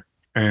better.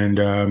 And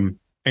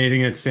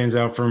anything that stands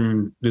out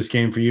from this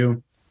game for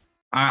you?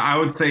 I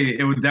would say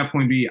it would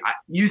definitely be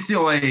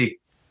UCLA.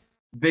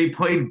 They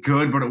played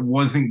good, but it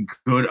wasn't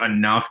good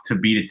enough to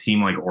beat a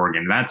team like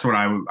Oregon. That's what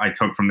I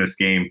took from this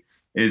game,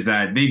 is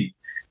that they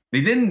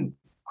didn't.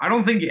 I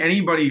don't think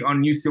anybody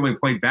on UCLA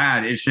played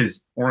bad. It's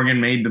just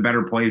Oregon made the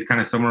better plays, kind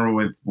of similar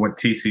with what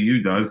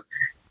TCU does.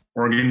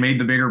 Oregon made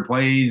the bigger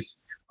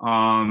plays.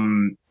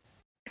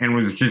 and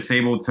was just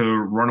able to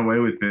run away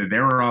with it. They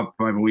were up,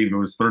 I believe it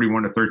was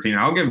 31-13.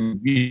 I'll give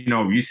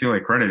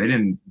UCLA credit; they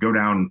didn't go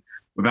down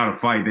without a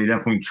fight. They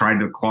definitely tried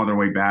to claw their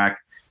way back,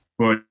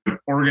 but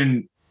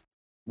Oregon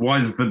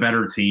was the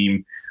better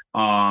team.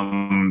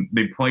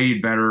 They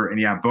played better, and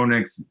yeah, Bo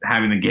Nix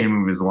having the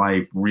game of his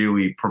life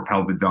really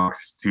propelled the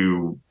Ducks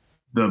to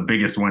the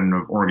biggest win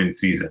of Oregon's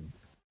season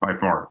by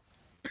far.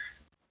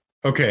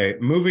 Okay,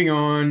 moving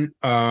on.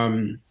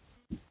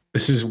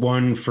 This is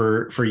one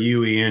for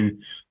you,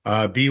 Ian.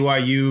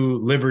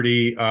 BYU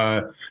Liberty.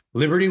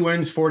 Liberty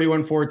wins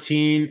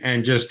 41-14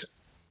 and just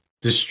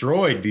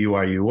destroyed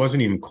BYU. It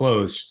wasn't even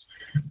close.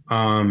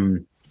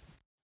 The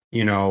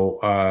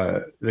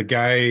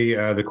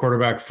guy, the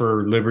quarterback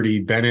for Liberty,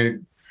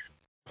 Bennett,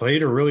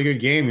 played a really good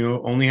game.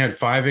 Only had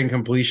 5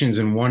 incompletions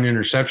and 1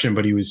 interception,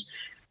 but he was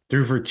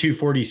threw for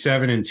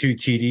 247 and 2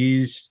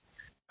 TDs.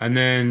 And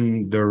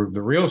then the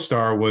real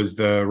star was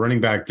the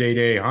running back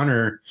Day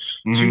Hunter,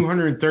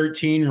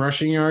 213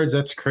 rushing yards.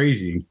 That's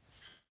crazy.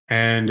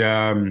 And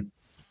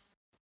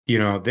they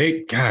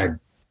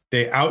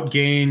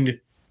outgained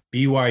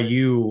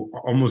BYU,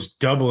 almost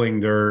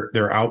doubling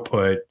their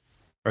output,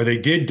 or they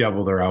did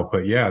double their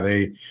output. Yeah,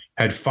 they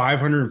had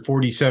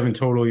 547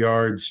 total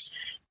yards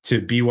to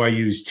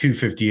BYU's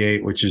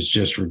 258, which is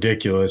just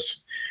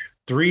ridiculous.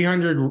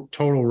 300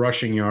 total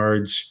rushing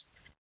yards.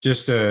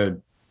 Just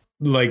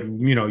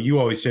you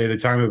always say the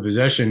time of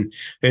possession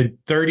at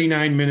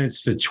 39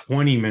 minutes to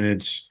 20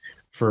 minutes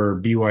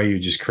for BYU,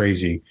 just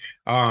crazy.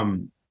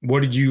 What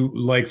did you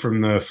like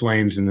from the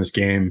Flames in this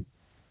game?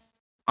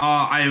 When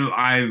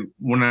I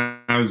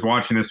was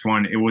watching this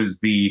one, it was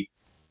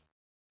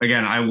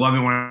I love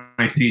it when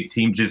I see a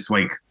team just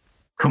like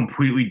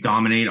completely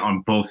dominate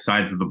on both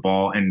sides of the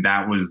ball, and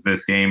that was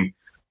this game.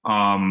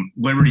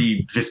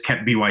 Liberty just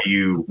kept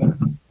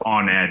BYU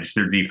on edge,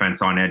 their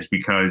defense on edge,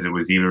 because it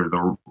was either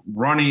the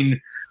running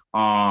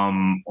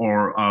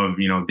or of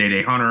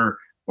Day Hunter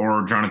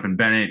or Jonathan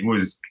Bennett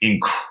was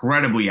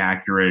incredibly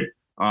accurate.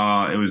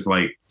 It was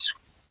like,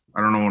 I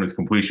don't know what his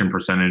completion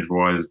percentage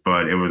was,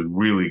 but it was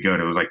really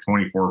good. It was like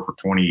 24 for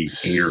 28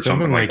 or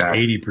something like that.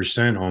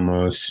 80%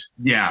 almost.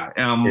 Yeah.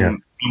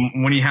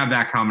 When you have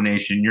that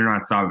combination, you're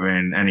not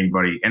stopping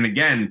anybody. And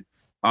again,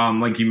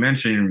 like you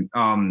mentioned,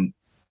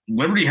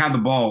 Liberty had the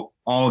ball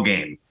all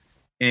game,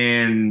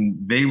 and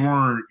they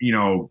weren't,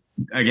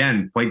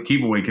 again, played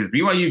keep away, because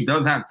BYU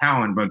does have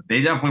talent, but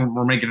they definitely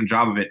were making a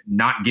job of it,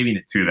 not giving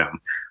it to them.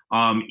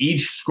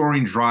 Each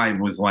scoring drive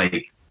was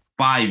like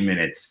 5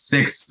 minutes,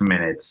 6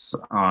 minutes,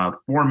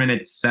 4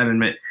 minutes, 7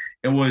 minutes.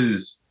 It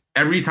was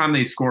every time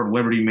they scored,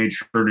 Liberty made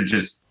sure to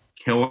just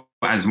kill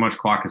as much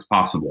clock as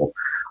possible.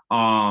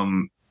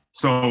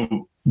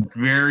 So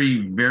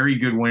very, very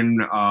good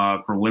win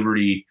for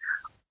Liberty.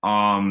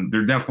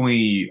 They're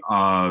definitely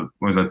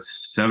was that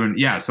 7?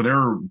 Yeah, so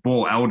they're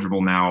bowl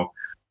eligible now.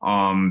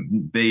 I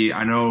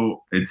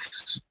know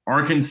it's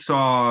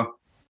Arkansas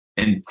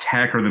and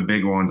Tech are the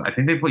big ones. I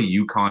think they play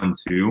UConn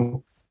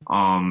too.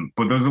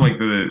 But those are like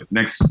the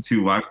next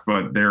 2 left,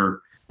 but they're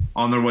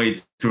on their way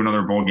to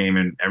another bowl game,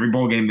 and every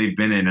bowl game they've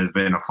been in has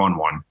been a fun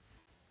one.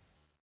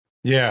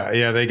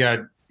 Yeah, they got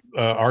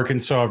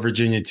Arkansas,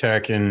 Virginia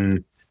Tech,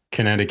 and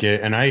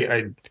Connecticut,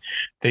 and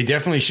they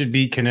definitely should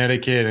beat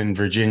Connecticut and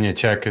Virginia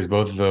Tech, because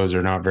both of those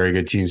are not very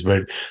good teams.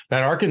 But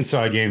that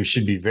Arkansas game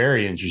should be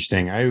very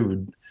interesting.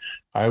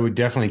 I would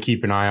definitely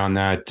keep an eye on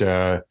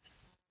that.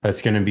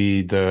 That's going to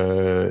be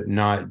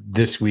not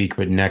this week,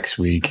 but next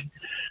week.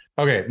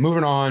 Okay,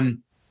 moving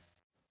on.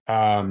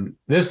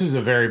 This is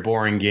a very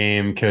boring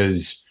game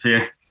because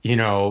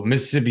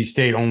Mississippi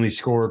State only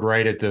scored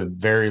right at the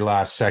very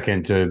last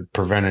second to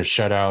prevent a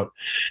shutout.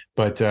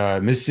 But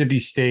Mississippi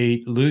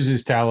State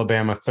loses to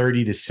Alabama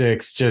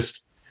 30-6.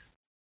 Just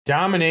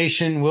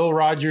domination. Will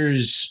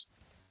Rogers,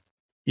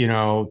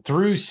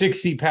 threw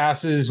 60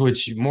 passes,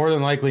 which more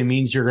than likely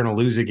means you're going to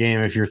lose a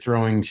game if you're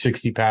throwing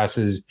 60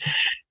 passes.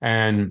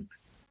 And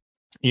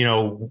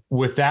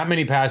with that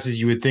many passes,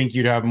 you would think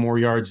you'd have more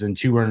yards than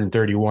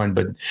 231,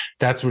 but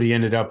that's what he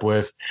ended up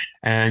with.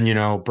 And,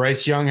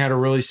 Bryce Young had a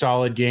really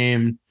solid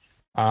game,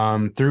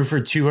 threw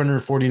for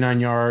 249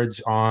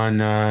 yards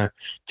on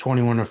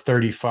 21 of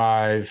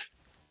 35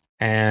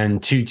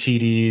 and 2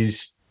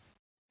 TDs.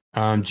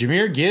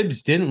 Jahmyr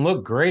Gibbs didn't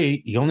look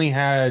great. He only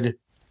had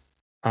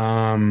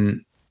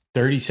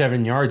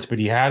 37 yards, but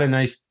he had a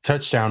nice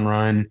touchdown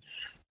run.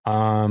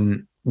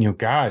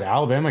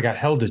 Alabama got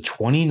held to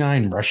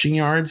 29 rushing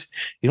yards.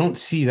 You don't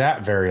see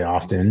that very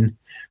often.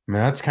 I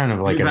mean, that's kind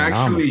of like an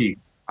anomaly.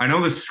 I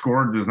know the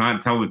score does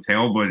not tell the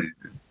tale, but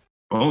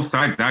both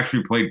sides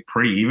actually played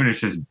pretty even.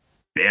 It's just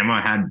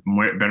Bama had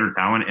better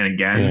talent. And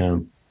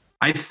again,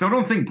 I still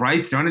don't think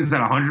Bryce Young is at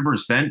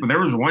 100%, but there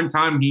was one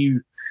time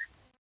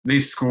they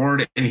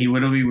scored and he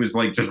literally was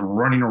like just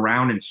running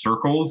around in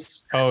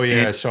circles. Oh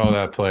yeah, I saw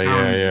that play.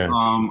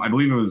 I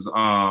believe it was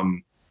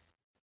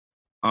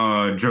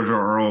JoJo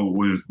Earl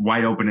was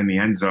wide open in the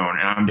end zone,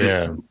 and I'm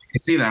just I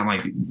see that I'm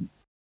like,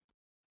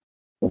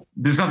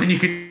 there's nothing you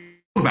can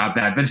do about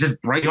that. That's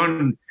just Bryce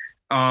Young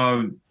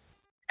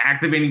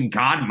activating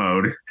God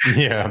mode.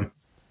 Yeah.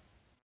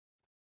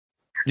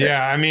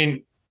 Yeah, I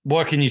mean,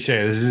 what can you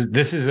say?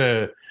 This is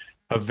a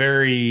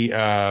very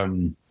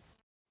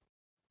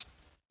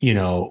you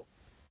know,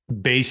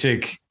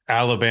 basic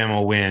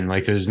Alabama win.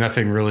 Like there's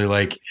nothing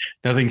really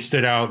nothing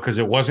stood out because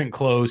it wasn't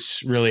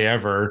close really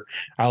ever.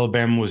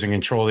 Alabama was in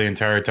control the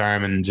entire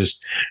time and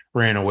just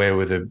ran away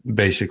with it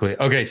basically.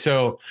 Okay,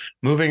 so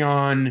moving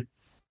on.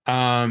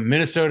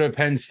 Minnesota,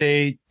 Penn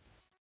State.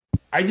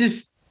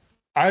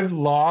 I've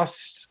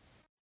lost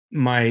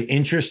my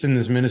interest in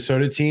this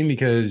Minnesota team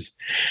because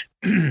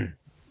it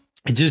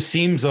just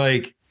seems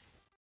like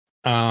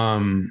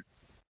um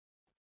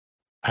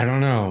I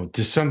don't know,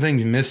 just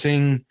something's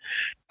missing.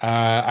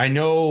 I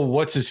know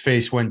what's his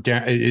face went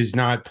down is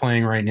not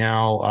playing right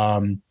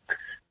now.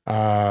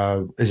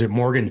 Is it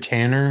Morgan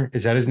Tanner?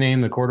 Is that his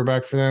name, the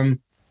quarterback for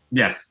them?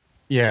 Yes.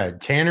 Yeah,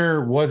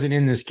 Tanner wasn't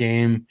in this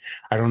game.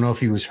 I don't know if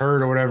he was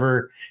hurt or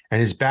whatever.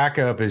 And his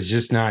backup is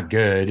just not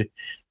good.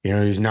 You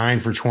know, he's 9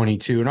 for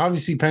 22. And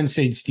obviously Penn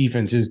State's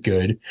defense is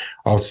good.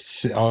 I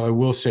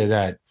will say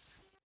that.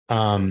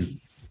 And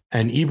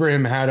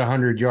Ibrahim had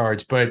 100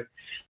 yards, but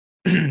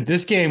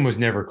this game was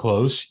never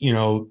close. You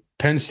know,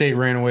 Penn State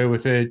ran away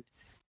with it.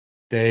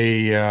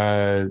 They,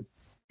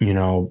 you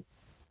know,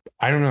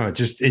 I don't know.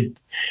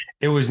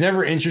 It was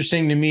never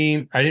interesting to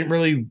me. I didn't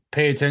really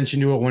pay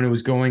attention to it when it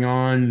was going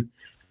on.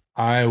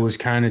 I was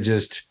kind of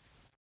just,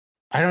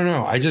 I don't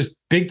know.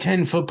 Big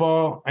Ten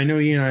football. I know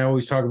you and I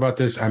always talk about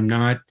this. I'm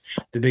not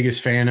the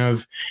biggest fan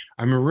of.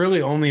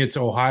 It's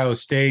Ohio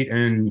State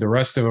and the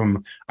rest of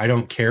them I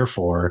don't care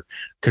for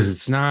because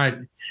it's not,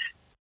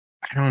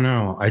 I don't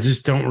know. I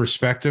just don't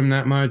respect them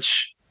that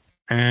much.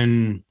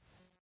 And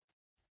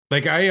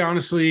like, I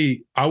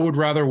would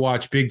rather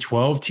watch Big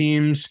 12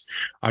 teams.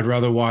 I'd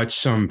rather watch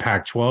some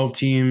Pac 12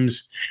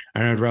 teams,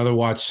 and I'd rather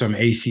watch some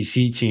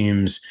ACC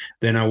teams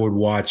than I would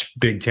watch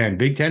Big 10.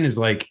 Big 10 is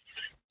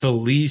the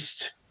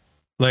least,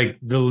 the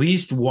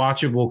least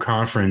watchable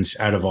conference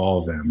out of all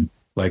of them.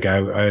 Like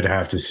I'd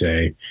have to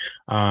say,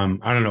 I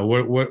don't know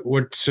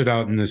what stood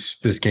out in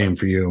this game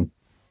for you.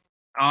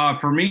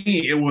 For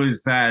me, it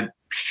was that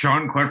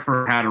Sean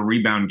Clifford had a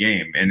rebound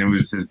game, and it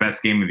was his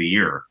best game of the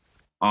year.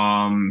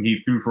 He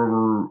threw for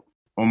over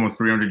almost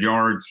 300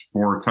 yards,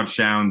 4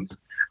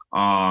 touchdowns,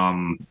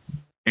 and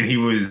he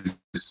was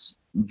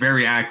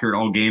very accurate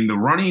all game. The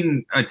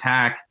running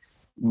attack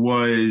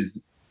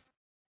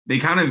they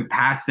kind of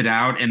passed it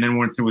out, and then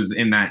once it was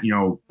in that,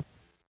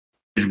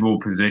 eligible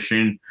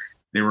position,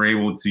 they were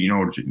able to, it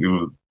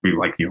would be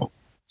like,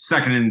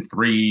 2nd and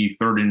 3,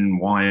 3rd and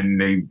 1.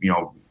 They,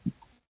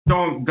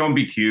 don't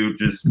be cute,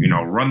 just,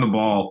 run the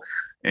ball.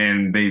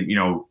 And they,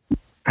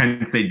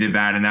 Penn State did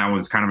that, and that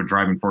was kind of a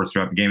driving force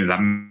throughout the game, is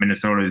that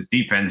Minnesota's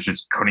defense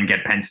just couldn't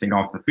get Penn State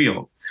off the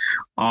field.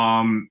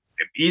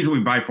 Easily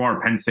by far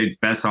Penn State's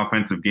best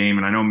offensive game,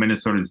 and I know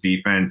Minnesota's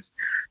defense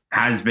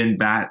has been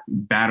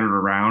battered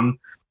around,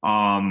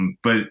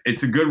 but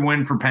it's a good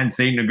win for Penn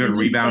State and a good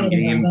rebound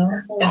game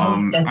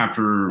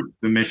after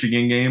the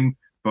Michigan game.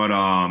 But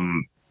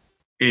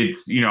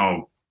it's,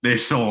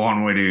 there's still a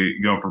long way to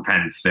go for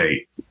Penn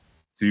State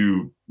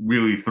to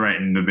really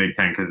threaten the Big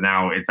Ten, because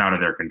now it's out of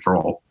their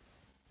control.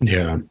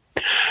 Yeah.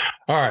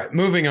 All right.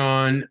 Moving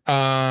on.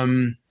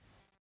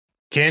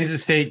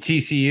 Kansas State,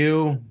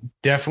 TCU,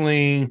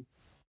 definitely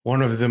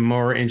one of the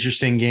more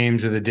interesting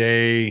games of the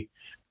day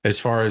as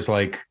far as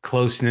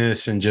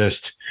closeness and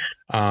just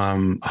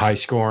high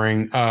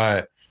scoring.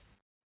 I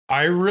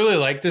really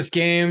like this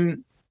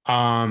game,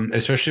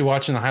 especially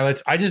watching the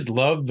highlights. I just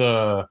love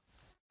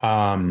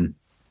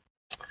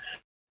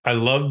I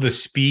love the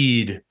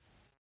speed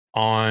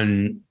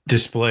on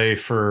display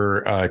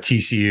for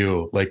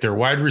TCU. Like their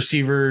wide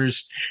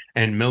receivers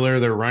and Miller,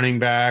 their running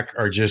back,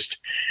 are just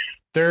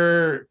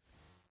they're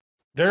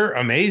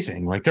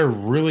amazing. Like they're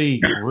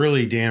really,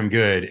 really damn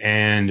good.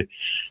 And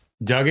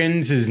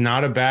Duggins is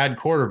not a bad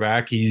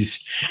quarterback.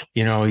 He's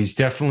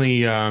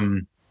definitely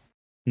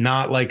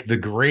not like the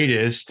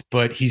greatest,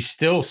 but he's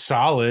still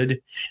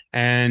solid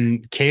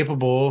and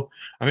capable.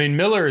 I mean,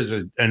 Miller is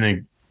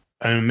an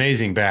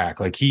amazing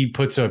back. Like he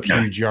puts up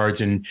huge yards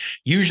and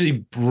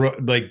usually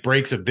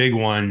breaks a big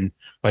one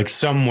like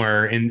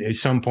somewhere in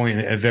some point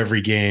of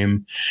every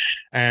game.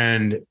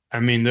 And I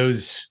mean,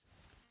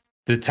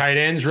 the tight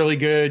end's really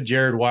good.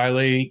 Jared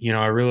Wiley,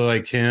 I really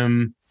liked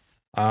him.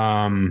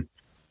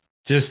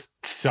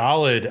 Just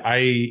solid.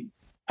 I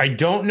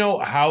don't know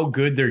how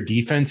good their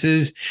defense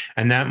is,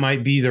 and that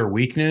might be their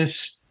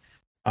weakness.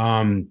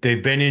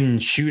 They've been in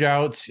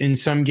shootouts in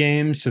some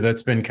games, so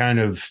that's been kind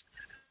of,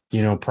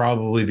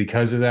 probably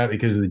because of that,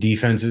 because the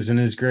defense isn't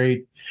as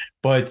great.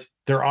 But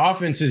their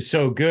offense is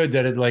so good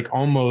that it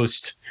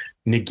almost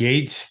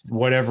negates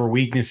whatever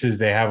weaknesses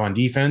they have on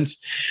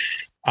defense.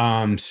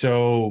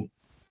 So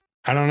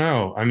I don't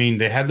know. I mean,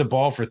 they had the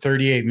ball for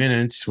 38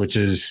 minutes, which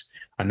is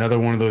another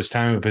one of those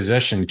time of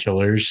possession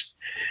killers.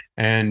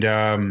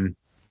 And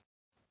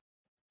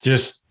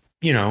just,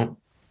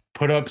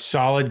 put up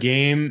solid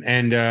game.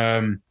 And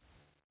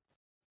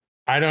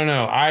I don't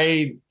know.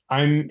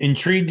 I'm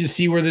intrigued to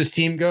see where this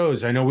team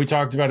goes. I know we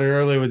talked about it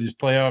earlier with these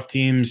playoff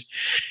teams.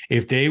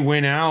 If they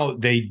win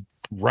out, they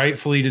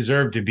rightfully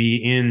deserve to be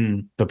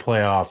in the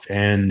playoff.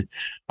 And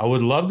I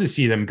would love to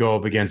see them go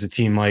up against a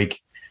team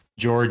like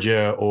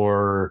Georgia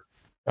or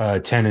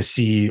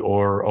Tennessee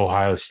or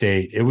Ohio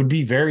State. It would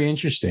be very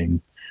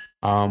interesting.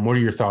 What are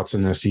your thoughts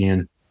on this,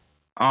 Ian?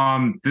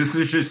 This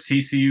is just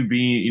TCU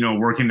being,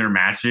 working their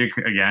magic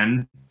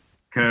again,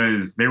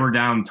 because they were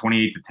down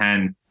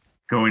 28-10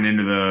 going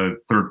into the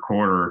third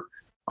quarter.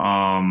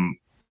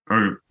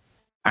 Or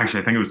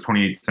actually, I think it was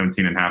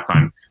 28-17 at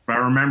halftime. But I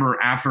remember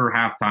after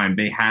halftime,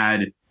 they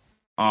had,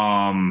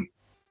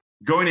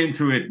 going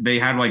into it, they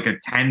had like a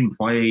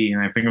 10-play,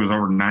 and I think it was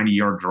over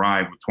 90-yard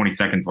drive with 20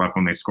 seconds left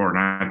when they scored.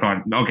 And I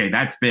thought, okay,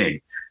 that's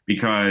big,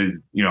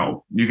 because,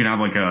 you can have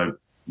like a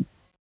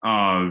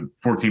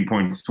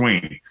 14-point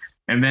swing.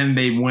 And then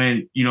they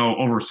went,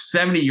 over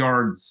 70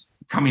 yards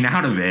coming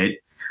out of it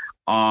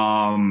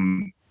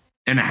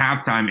in a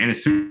halftime. And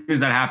as soon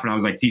as that happened, I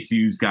was like,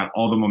 TCU's got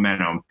all the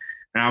momentum.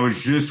 And I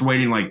was just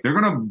waiting, like, they're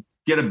going to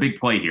get a big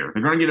play here.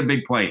 They're going to get a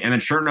big play. And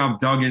then sure enough,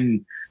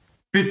 Duggan,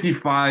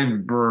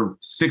 55 or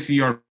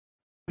 60-yard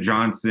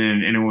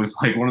Johnson. And it was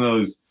like one of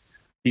those,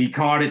 he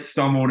caught it,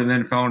 stumbled, and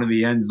then fell into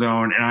the end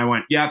zone. And I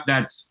went, yep,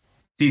 that's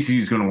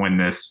TCU's going to win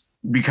this,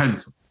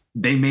 because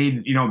they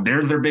made,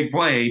 there's their big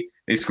play.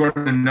 They scored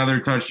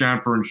another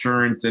touchdown for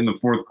insurance in the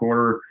fourth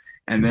quarter.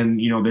 And then,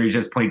 they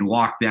just played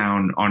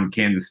lockdown on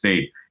Kansas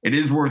State. It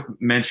is worth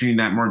mentioning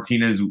that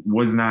Martinez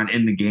was not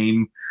in the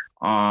game.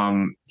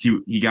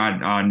 He got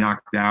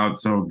knocked out.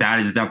 So that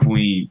is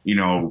definitely,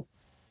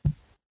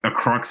 a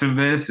crux of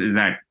this, is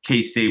that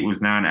K-State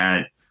was not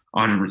at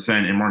 100%,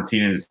 and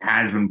Martinez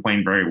has been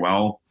playing very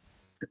well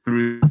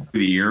through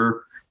the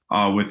year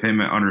with him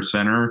under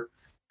center.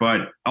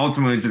 But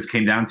ultimately, it just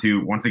came down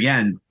to, once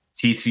again,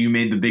 TCU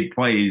made the big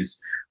plays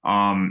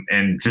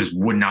and just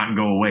would not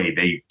go away.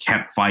 They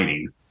kept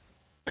fighting.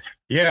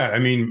 Yeah, I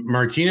mean,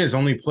 Martinez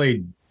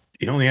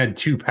he only had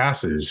 2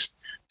 passes.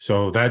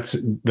 So that's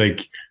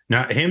like,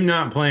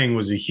 not playing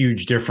was a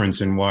huge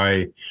difference in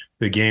why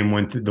the game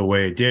went the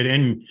way it did.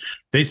 And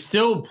they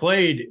still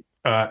played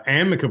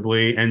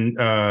amicably and,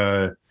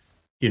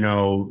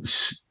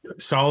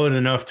 solid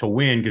enough to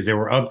win, because they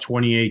were up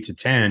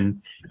 28-10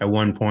 at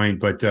one point.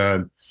 But,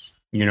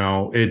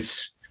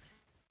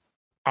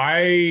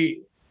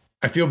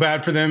 I feel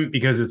bad for them,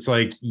 because it's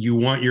like you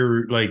want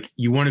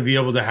to be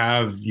able to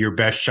have your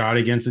best shot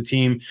against a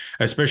team,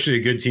 especially a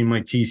good team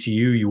like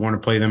TCU. You want to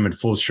play them at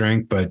full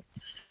strength, but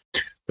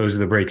those are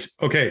the breaks.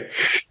 Okay.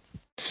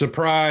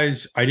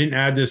 Surprise. I didn't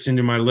add this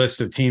into my list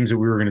of teams that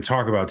we were going to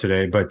talk about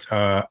today, but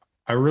I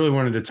really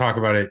wanted to talk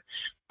about it.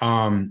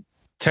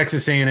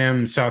 Texas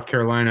A&M, South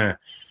Carolina.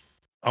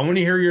 I want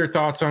to hear your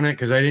thoughts on it,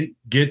 because I didn't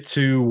get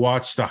to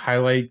watch the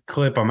highlight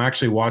clip. I'm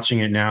actually watching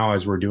it now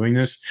as we're doing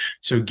this.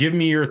 So give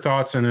me your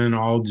thoughts, and then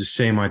I'll just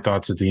say my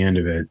thoughts at the end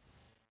of it.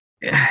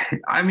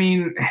 I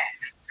mean,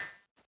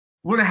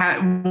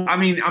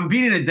 I'm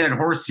beating a dead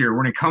horse here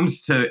when it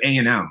comes to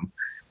A&M.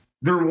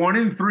 They're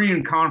 1-3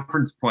 in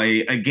conference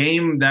play, a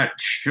game that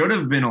should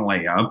have been a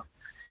layup.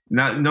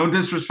 No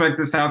disrespect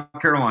to South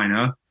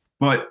Carolina,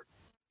 but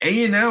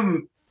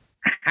A&M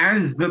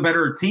has the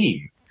better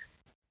team.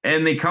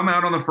 And they come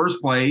out on the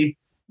first play,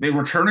 they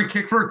return a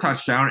kick for a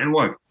touchdown, and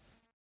look,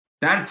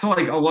 that's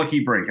like a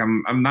lucky break.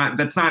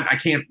 I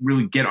can't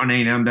really get on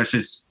A&M. That's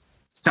just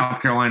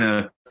South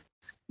Carolina.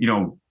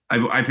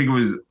 I think it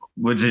was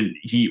legit.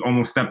 He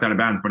almost stepped out of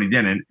bounds, but he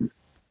didn't.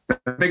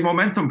 A big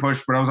momentum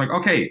push, but I was like,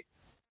 okay,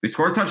 they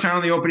score a touchdown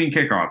on the opening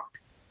kickoff.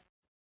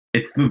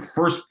 It's the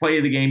first play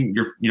of the game.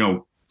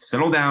 You're,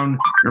 settle down.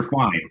 You're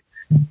fine.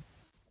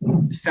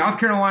 South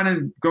Carolina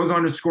goes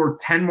on to score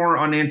 10 more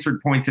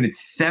unanswered points, and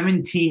it's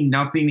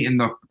 17-0 in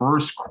the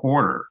first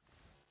quarter.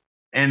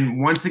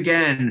 And once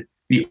again,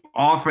 the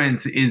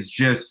offense is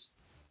just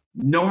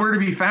nowhere to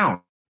be found.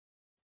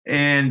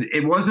 And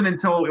it wasn't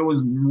until it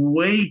was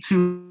way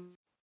too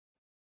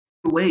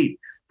late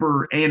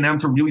for A&M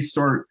to really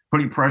start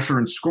putting pressure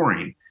and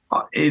scoring.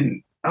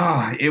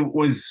 It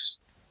was,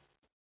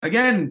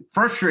 again,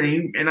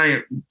 frustrating.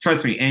 And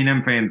trust me,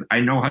 A&M fans, I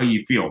know how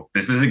you feel.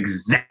 This is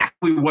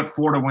exactly what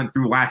Florida went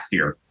through last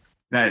year.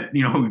 That,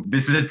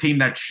 this is a team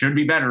that should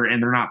be better,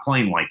 and they're not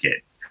playing like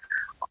it.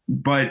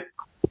 But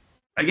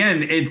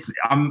again,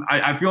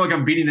 I feel like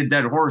I'm beating a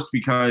dead horse,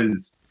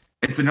 because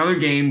it's another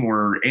game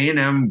where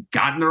A&M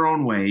got in their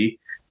own way.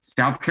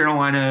 South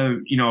Carolina,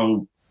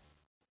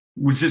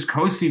 was just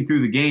coasting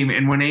through the game.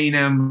 And when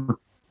A&M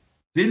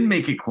didn't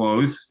make it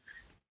close,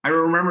 I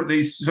remember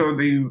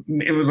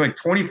it was like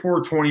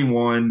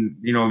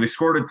 24-21. They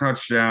scored a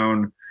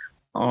touchdown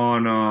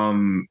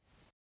on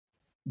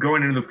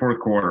going into the fourth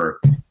quarter.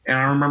 And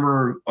I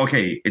remember,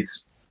 okay,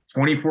 it's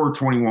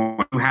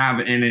 24-21. You have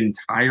an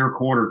entire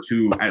quarter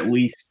to at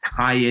least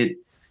tie it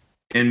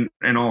and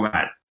all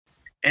that.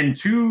 And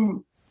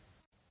to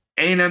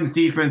A&M's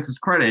defense's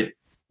credit,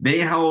 they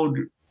held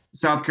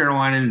South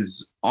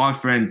Carolina's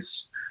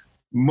offense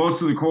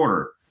most of the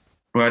quarter.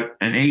 But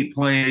an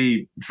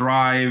 8-play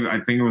drive, I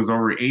think it was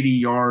over 80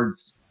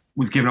 yards,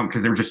 was given up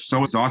because they were just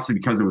so exhausted,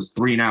 because it was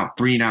 3 and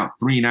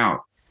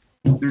out.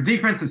 their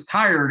defense is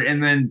tired,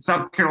 and then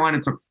South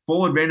Carolina took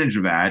full advantage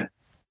of that.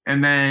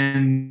 And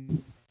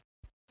then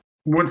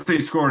once they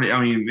scored,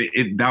 I mean,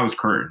 that was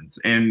curtains.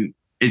 And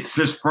it's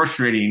just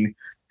frustrating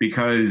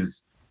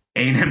because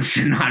A&M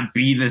should not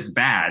be this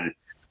bad.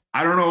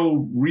 I don't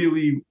know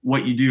really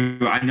what you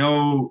do. I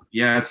know,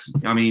 yes,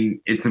 I mean,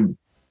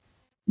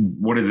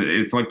 what is it?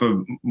 It's like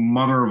the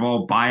mother of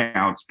all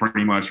buyouts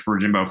pretty much for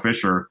Jimbo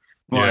Fisher.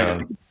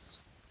 But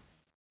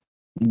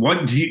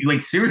what do you,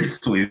 like,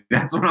 seriously,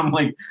 that's what I'm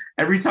like,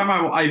 every time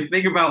I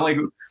think about like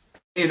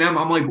A&M,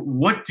 I'm like,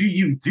 what do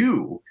you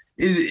do?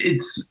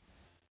 It's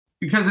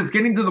because it's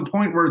getting to the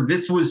point where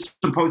this was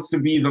supposed to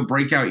be the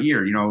breakout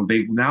year. You know,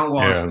 they've now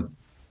lost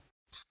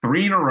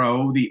 3 in a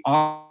row. The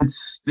offense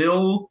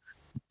still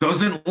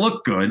doesn't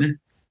look good,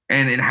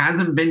 and it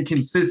hasn't been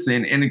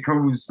consistent. And it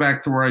goes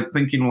back to where I'm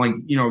thinking, like,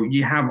 you know,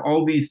 you have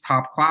all these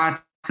top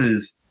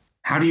classes.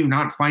 How do you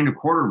not find a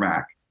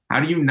quarterback? How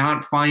do you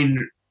not find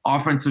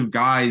offensive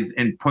guys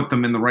and put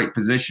them in the right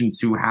positions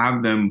to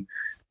have them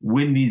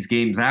win these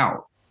games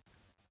out?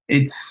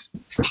 It's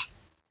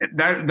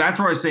that's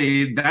where I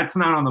say that's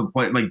not on the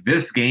play. Like,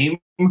 this game,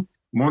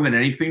 more than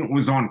anything,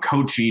 was on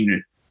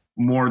coaching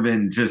more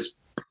than just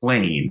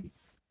playing,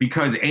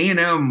 because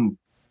A&M,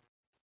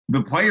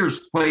 the players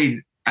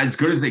played as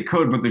good as they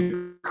could, but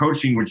the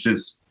coaching was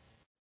just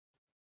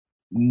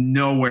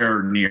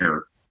nowhere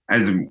near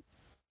as it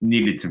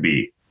needed to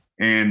be.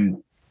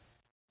 And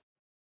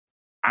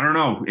I don't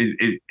know.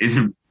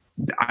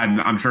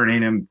 I'm sure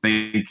A&M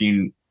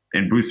thinking,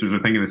 and boosters are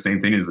thinking the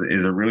same thing. Is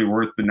it really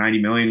worth the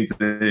 $90 million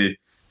to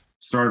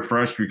start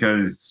fresh?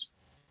 Because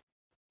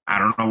I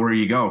don't know where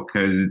you go,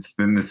 because it's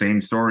been the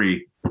same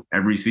story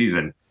every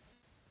season.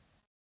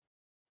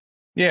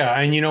 Yeah,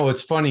 and you know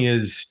what's funny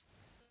is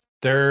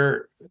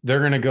they're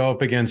going to go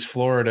up against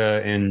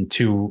Florida in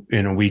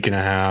a week and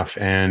a half,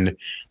 and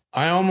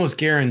I almost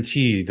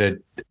guarantee that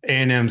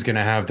A&M's going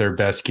to have their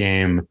best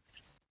game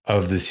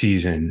of the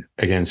season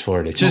against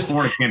Florida.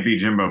 Florida can't beat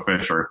Jimbo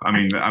Fisher. I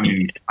mean,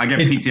 I get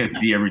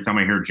PTSD every time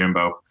I hear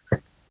Jimbo.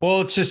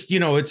 Well, it's just, you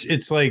know,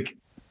 it's like,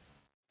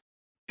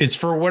 it's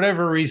for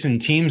whatever reason,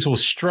 teams will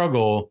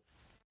struggle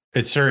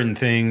at certain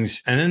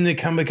things, and then they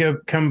come up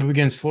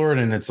against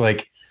Florida, and it's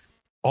like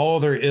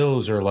all their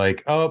ills are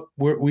like, oh,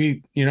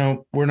 we're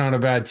not a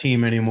bad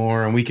team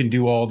anymore, and we can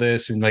do all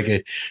this, and like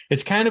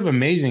it's kind of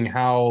amazing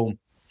how,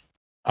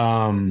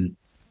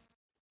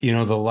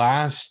 the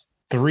last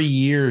 3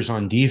 years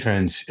on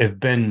defense have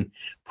been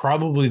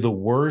probably the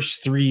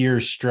worst 3-year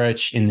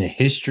stretch in the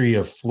history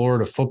of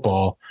Florida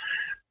football,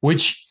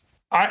 which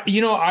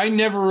I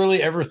never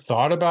really ever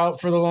thought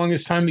about for the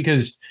longest time,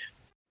 because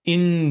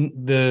in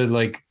the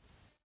like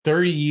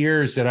 30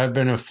 years that I've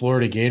been a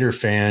Florida Gator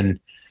fan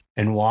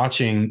and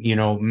watching,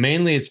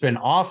 mainly it's been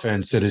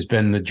offense that has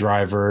been the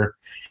driver,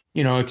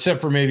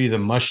 except for maybe the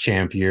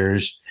Muschamp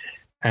years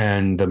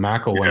and the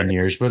McElwain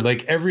years, but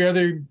like every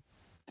other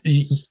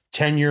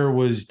tenure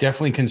was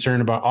definitely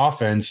concerned about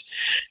offense.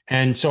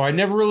 And so I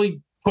never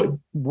really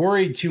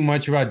worried too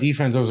much about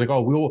defense. I was like,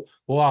 oh,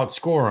 we'll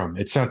outscore them.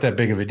 It's not that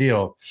big of a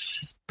deal.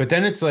 But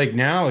then it's like,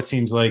 now it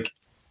seems like,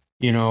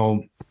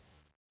 it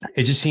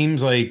just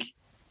seems like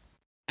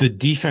the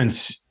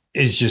defense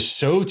is just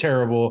so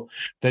terrible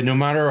that no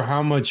matter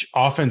how much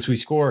offense we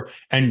score,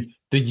 and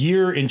the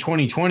year in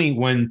 2020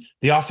 when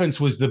the offense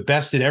was the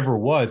best it ever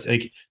was,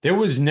 like there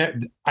was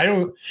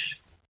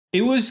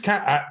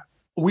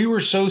we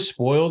were so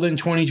spoiled in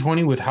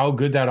 2020 with how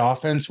good that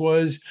offense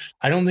was.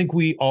 I don't think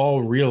we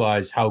all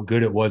realized how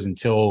good it was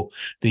until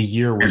the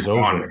year was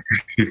over.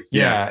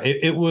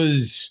 It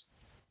was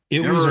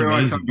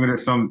amazing. How good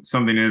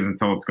something is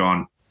until it's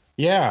gone.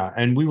 Yeah,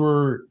 and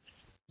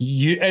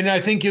and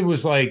I think it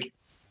was like,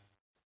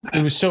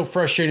 it was so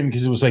frustrating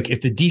because it was like,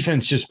 if the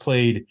defense just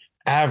played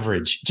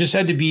average, just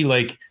had to be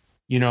like,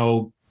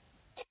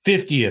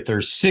 50th or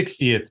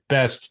 60th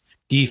best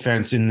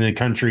defense in the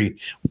country,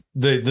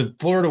 the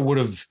Florida would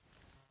have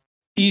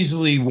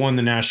easily won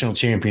the national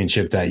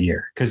championship that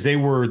year, because they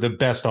were the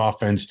best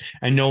offense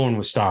and no one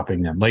was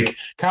stopping them. Like,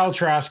 Kyle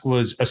Trask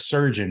was a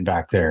surgeon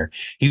back there.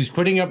 He was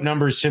putting up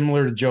numbers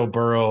similar to Joe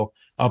Burrow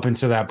up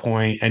until that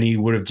point, and he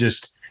would have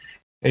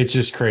it's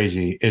just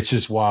crazy. It's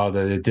just wild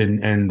that it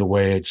didn't end the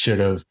way it should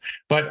have.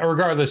 But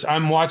regardless,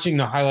 I'm watching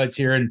the highlights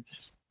here, and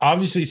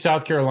obviously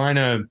South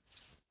Carolina,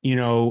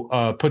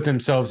 put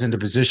themselves into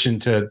position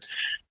to,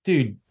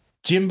 dude,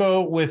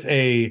 Jimbo with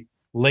a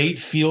late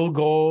field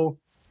goal.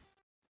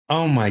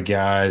 Oh my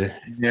God.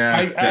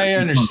 Yeah. I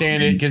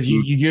understand it, because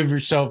you give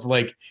yourself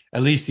like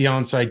at least the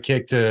onside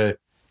kick to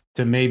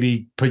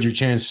maybe put your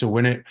chance to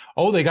win it.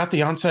 Oh, they got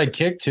the onside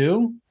kick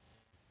too?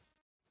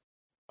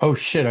 Oh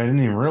shit, I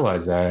didn't even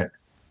realize that.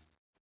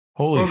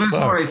 Holy fuck. Well,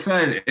 that's what I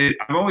said.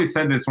 I've always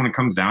said this when it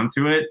comes down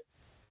to it.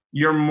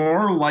 You're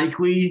more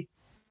likely,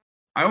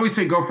 I always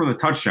say, go for the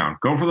touchdown,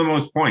 go for the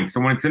most points.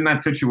 So when it's in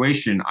that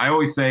situation, I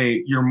always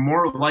say you're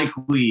more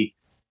likely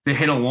to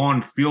hit a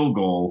long field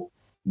goal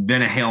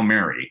than a Hail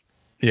Mary.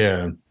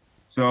 Yeah.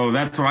 So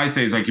that's what I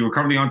say, is like, you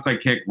recover the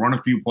onside kick, run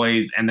a few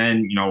plays, and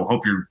then,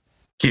 hope your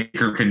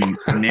kicker can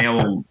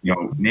nail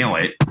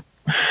it.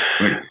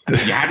 Like,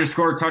 you had to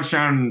score a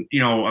touchdown,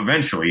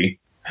 eventually.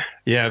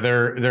 Yeah,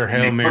 their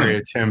Hail Mary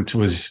attempt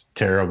was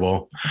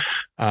terrible.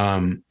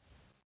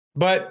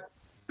 But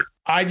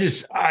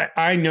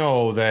I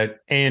know that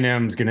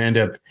A&M is going to end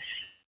up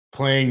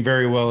playing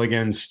very well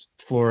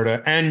against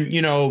Florida. And,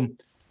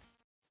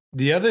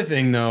 the other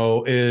thing,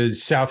 though,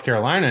 is South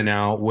Carolina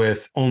now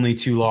with only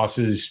 2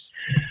 losses.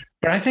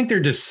 But I think they're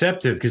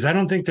deceptive because I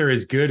don't think they're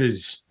as good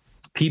as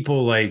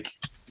people like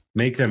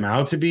make them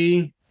out to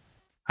be.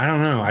 I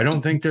don't know. I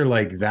don't think they're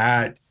like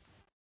that.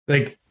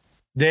 Like,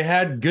 they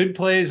had good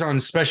plays on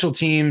special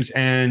teams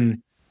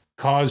and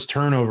caused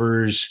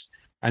turnovers.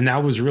 And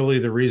that was really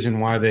the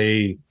reason why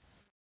they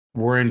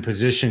were in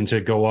position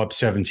to go up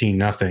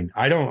 17-0.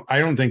 I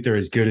don't think they're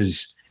as good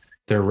as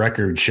their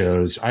record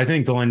shows. I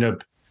think they'll end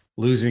up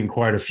losing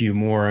quite a few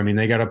more. I mean,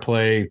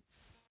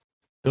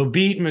 they'll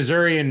beat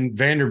Missouri and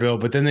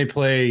Vanderbilt, but then they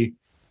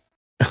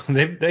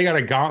they got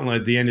a gauntlet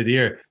at the end of the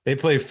year. They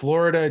play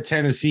Florida,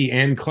 Tennessee,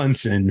 and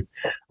Clemson.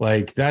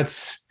 Like,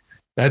 that's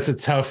a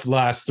tough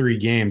last 3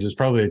 games. It's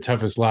probably the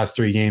toughest last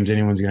 3 games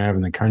anyone's going to have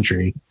in the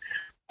country.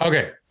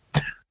 Okay,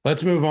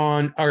 let's move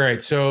on. All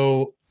right,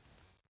 so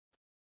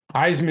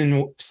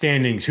Heisman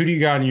standings. Who do you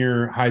got in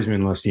your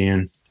Heisman list,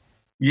 Ian?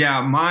 Yeah,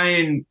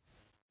 mine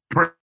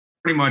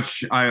pretty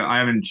much I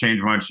haven't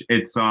changed much.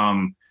 It's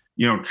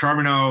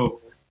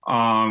Charbonneau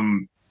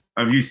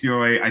of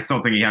UCLA. I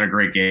still think he had a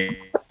great game.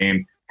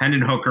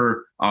 Hendon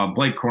Hooker,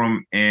 Blake Corum,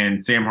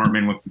 and Sam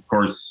Hartman with, of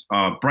course,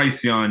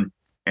 Bryce Young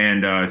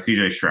and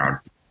CJ Stroud.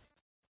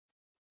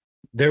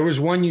 There was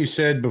one you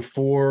said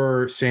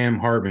before Sam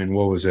Hartman.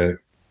 What was it?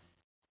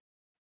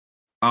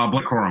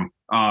 Blake Corum,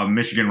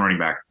 Michigan running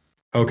back.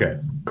 Okay,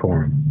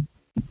 Corum.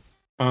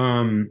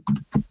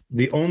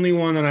 The only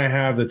one that I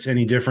have that's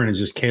any different is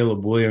just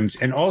Caleb Williams.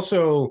 And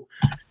also,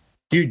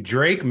 dude,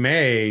 Drake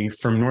May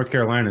from North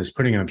Carolina is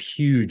putting up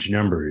huge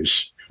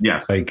numbers.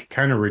 Yes. Like,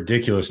 kind of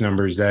ridiculous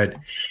numbers that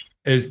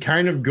is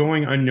kind of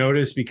going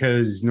unnoticed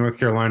because North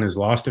Carolina's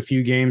lost a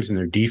few games and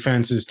their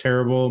defense is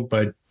terrible,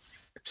 but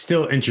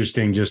still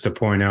interesting just to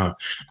point out.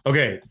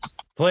 Okay,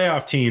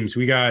 playoff teams.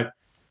 We got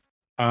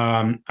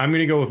I'm going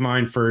to go with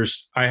mine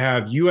first. I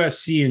have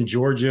USC and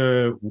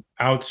Georgia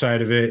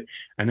outside of it.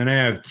 And then I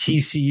have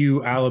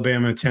TCU,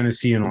 Alabama,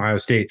 Tennessee, and Ohio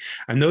State.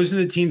 And those are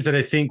the teams that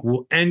I think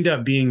will end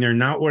up being there,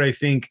 not what I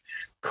think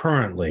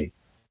currently.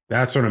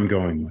 That's what I'm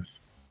going with.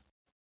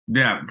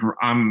 Yeah.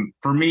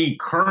 For me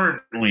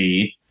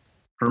currently,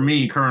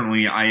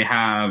 I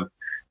have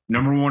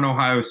number 1,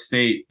 Ohio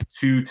State,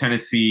 2,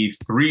 Tennessee,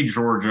 3,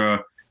 Georgia,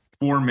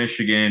 4,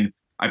 Michigan.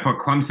 I put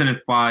Clemson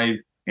at 5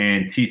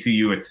 and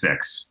TCU at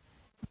 6.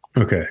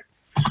 Okay.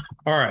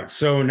 All right.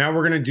 So now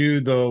we're going to do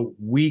the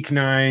week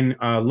 9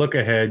 look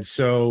ahead.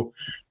 So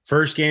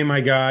first game I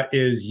got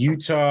is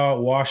Utah,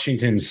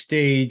 Washington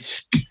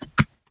State.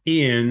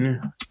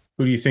 Ian,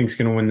 who do you think is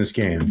going to win this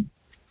game?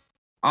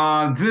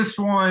 This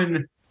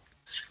one,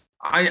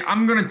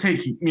 I'm going to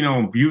take,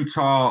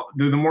 Utah,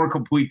 the more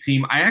complete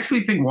team. I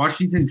actually think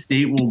Washington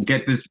State will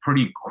get this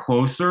pretty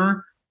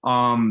closer.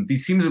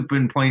 These teams have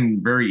been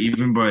playing very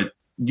even, but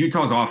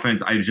Utah's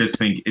offense, I just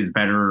think, is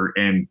better,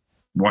 and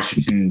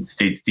Washington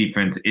State's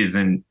defense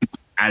isn't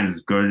as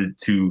good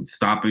to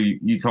stop a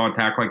Utah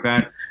attack like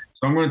that.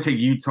 So I'm going to take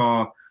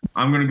Utah.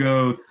 I'm going to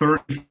go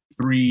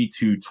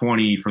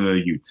 33-20 for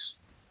the Utes.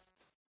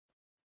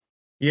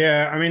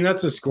 Yeah, I mean,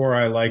 that's a score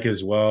I like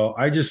as well.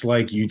 I just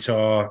like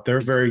Utah. They're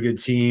a very good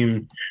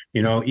team.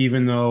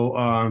 Even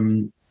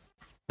though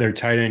their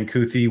tight end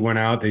Kuthi went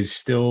out, they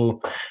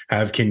still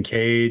have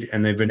Kincaid,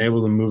 and they've been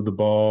able to move the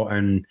ball.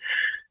 And,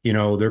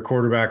 their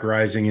quarterback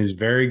Rising is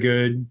very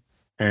good.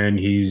 And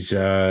he's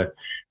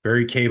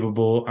very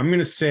capable. I'm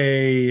gonna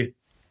say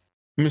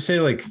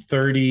like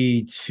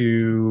 30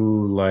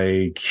 to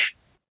like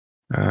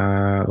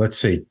let's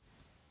say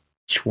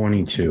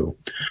 22.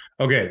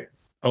 Okay,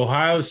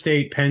 Ohio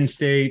State, Penn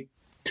State.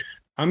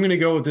 I'm gonna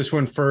go with this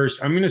one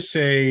first. I'm gonna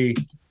say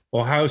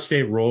Ohio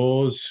State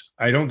rolls.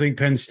 I don't think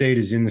Penn State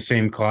is in the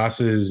same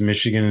class as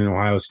Michigan and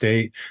Ohio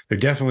State. They're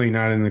definitely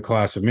not in the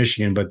class of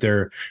Michigan, but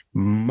they're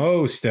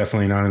most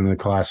definitely not in the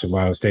class of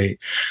Ohio State.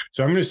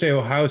 So I'm going to say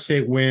Ohio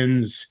State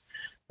wins.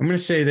 I'm going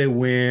to say they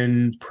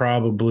win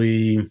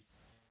probably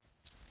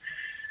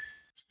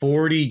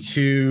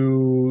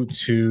 42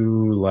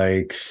 to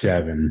like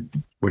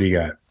 7. What do you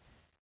got?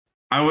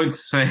 I would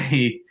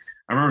say,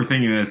 I remember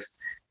thinking this,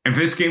 if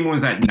this game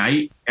was at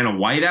night and a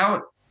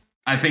whiteout,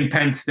 I think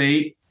Penn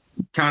State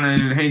kind of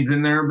hangs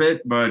in there a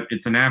bit, but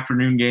it's an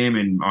afternoon game,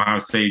 and Ohio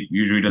State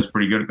usually does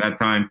pretty good at that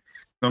time.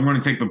 So I'm going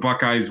to take the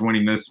Buckeyes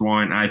winning this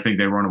one. I think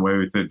they run away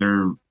with it.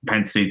 Their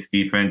Penn State's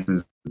defense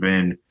has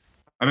been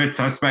a bit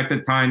suspect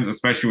at times,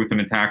 especially with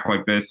an attack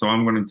like this. So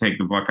I'm going to take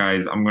the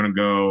Buckeyes. I'm going to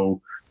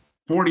go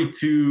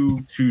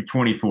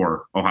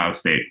 42-24 Ohio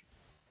State.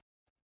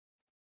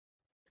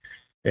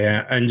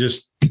 Yeah, and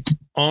just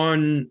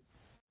on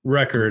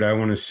record, I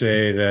want to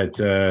say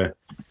that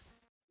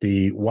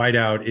the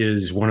whiteout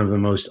is one of the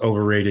most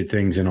overrated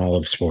things in all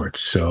of sports.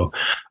 So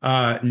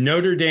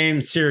Notre Dame,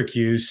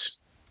 Syracuse.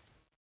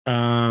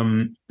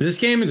 This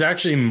game is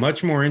actually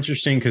much more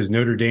interesting because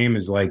Notre Dame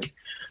is like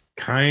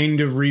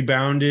kind of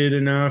rebounded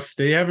enough.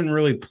 They haven't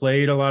really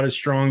played a lot of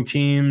strong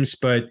teams,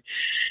 but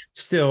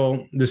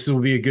still, this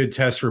will be a good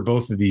test for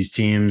both of these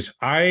teams.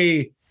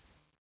 I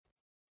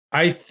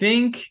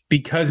think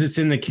because it's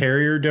in the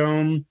Carrier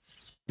Dome,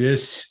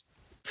 this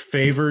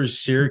favors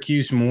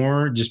Syracuse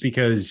more just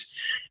because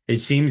it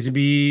seems to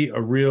be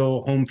a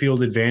real home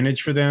field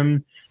advantage for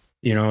them.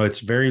 You know, it's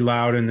very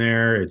loud in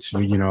there. It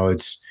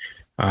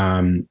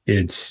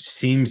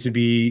seems to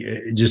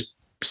be just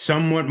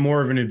somewhat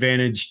more of an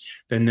advantage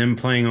than them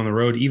playing on the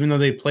road, even though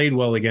they played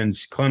well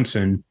against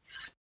Clemson.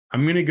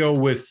 I'm going to go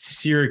with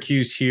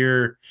Syracuse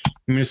here.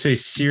 I'm going to say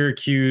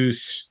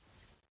Syracuse.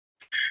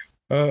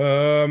 I'm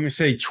going to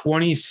say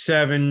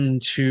 27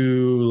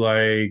 to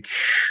like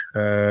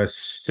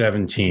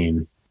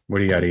 17. What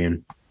do you got,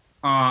 Ian?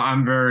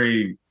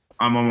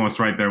 I'm almost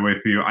right there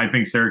with you. I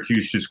think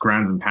Syracuse just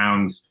grounds and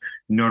pounds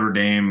Notre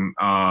Dame.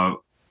 I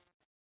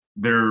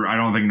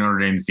don't think Notre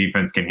Dame's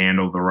defense can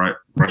handle the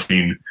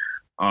rushing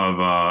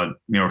of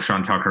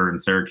Sean Tucker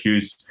and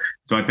Syracuse.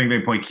 So I think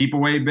they play keep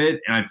away a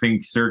bit, and I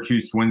think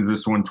Syracuse wins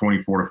this one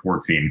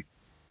 24-14.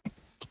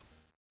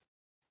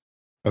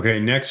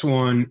 Okay, next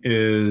one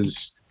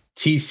is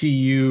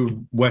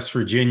TCU West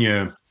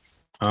Virginia.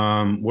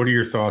 What are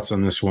your thoughts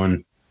on this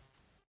one?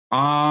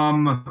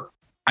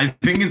 I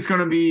think it's going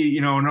to be,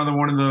 another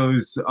one of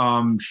those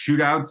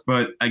shootouts,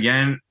 but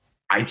again,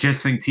 I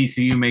just think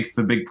TCU makes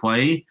the big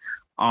play.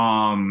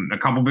 A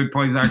couple big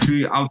plays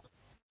actually. I'll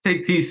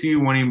take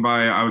TCU winning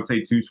by, I would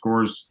say, 2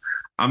 scores.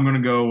 I'm going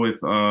to go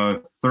with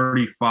a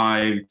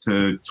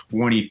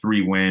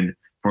 35-23 win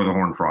for the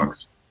Horned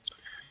Frogs.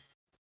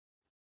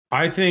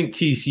 I think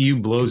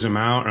TCU blows them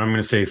out, and I'm going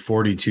to say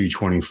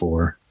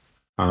 42-24.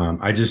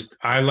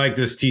 I like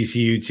this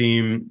TCU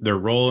team. They're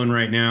rolling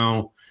right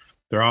now.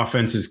 Their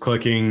offense is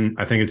clicking.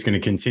 I think it's going to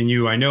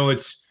continue. I know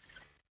it's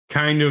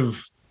kind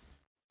of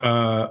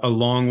a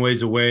long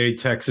ways away.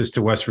 Texas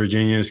to West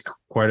Virginia is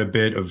quite a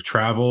bit of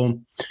travel,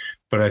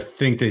 but I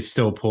think they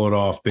still pull it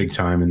off big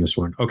time in this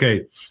one.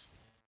 Okay,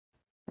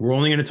 we're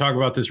only going to talk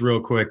about this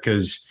real quick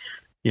because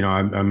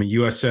I'm a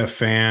USF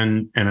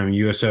fan, and I'm a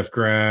USF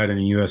grad and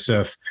a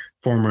USF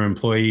former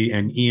employee,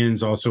 and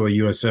Ian's also a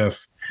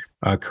USF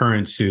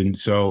current student.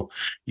 So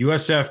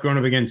USF going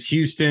up against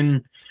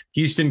Houston.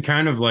 Houston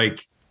kind of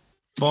like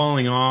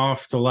falling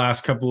off the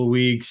last couple of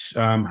weeks.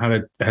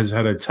 Has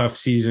had a tough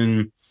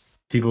season.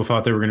 People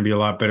thought they were going to be a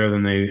lot better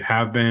than they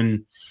have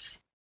been.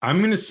 I'm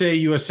going to say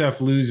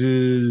USF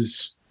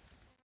loses,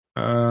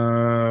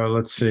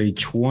 let's say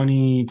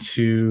 20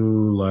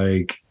 to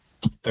like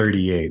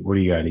 38. What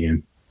do you got,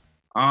 Ian?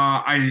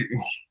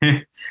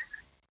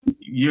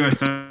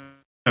 USF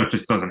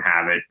just doesn't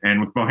have it. And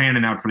with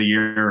Bohannon out for the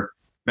year,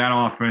 that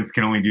offense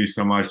can only do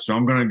so much. So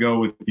I'm going to go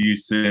with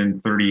Houston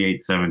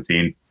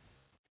 38-17.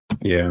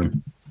 Yeah.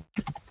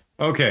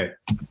 Okay.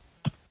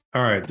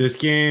 All right. This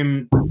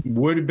game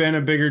would have been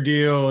a bigger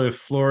deal if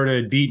Florida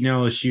had beaten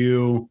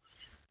LSU,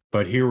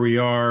 but here we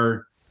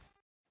are.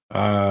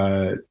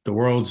 The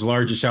world's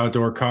largest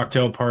outdoor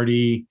cocktail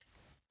party,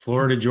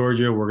 Florida,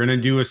 Georgia. We're going to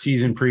do a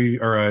season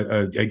preview or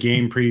a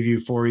game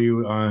preview for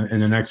you in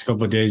the next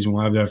couple of days, and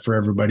we'll have that for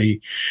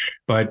everybody.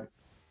 But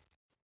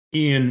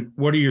Ian,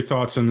 what are your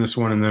thoughts on this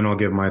one? And then I'll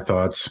give my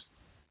thoughts.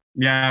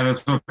 Yeah,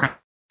 this will kind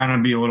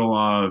of be a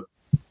little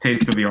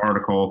taste of the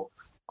article.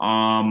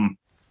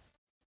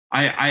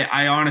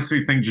 I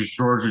honestly think just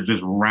Georgia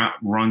just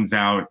runs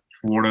out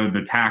Florida.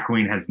 The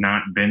tackling has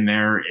not been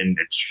there, and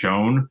it's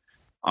shown.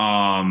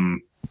 I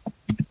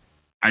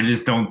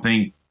just don't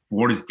think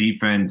Florida's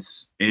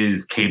defense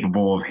is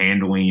capable of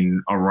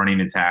handling a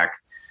running attack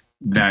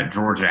that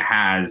Georgia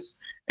has,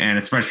 and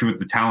especially with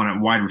the talent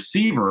at wide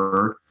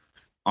receiver,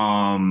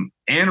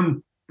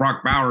 and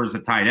Brock Bowers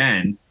at tight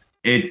end.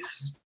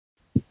 It's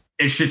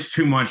just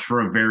too much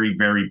for a very,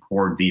 very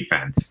poor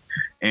defense.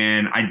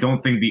 And I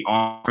don't think the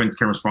offense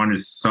can respond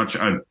to such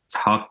a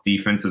tough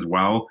defense as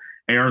well.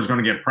 AR is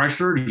going to get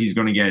pressured. He's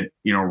going to get,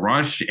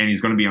 rushed, and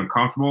he's going to be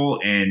uncomfortable,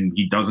 and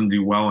he doesn't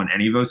do well in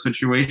any of those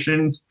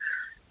situations.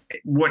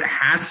 What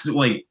has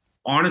to,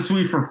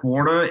 honestly, for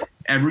Florida,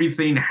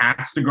 everything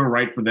has to go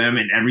right for them,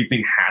 and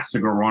everything has to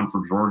go wrong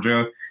for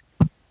Georgia.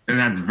 And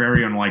that's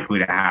very unlikely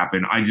to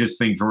happen. I just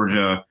think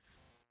Georgia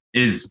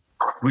is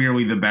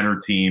clearly the better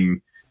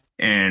team,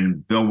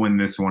 and they'll win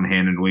this one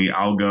handedly.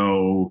 I'll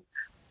go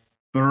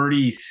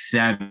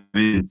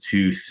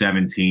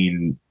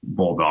 37-17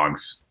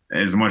 Bulldogs,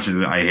 as much as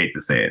I hate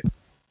to say it.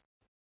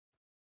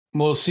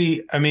 Well,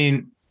 see, I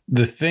mean,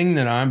 the thing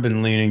that I've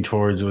been leaning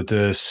towards with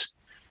this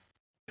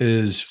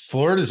is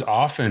Florida's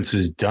offense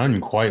has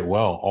done quite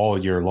well all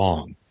year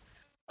long.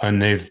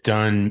 And they've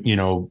done,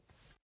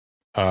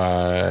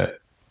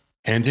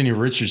 Anthony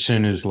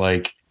Richardson is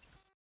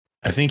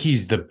I think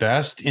he's the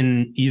best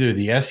in either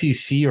the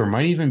SEC or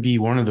might even be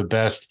one of the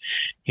best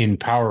in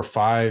Power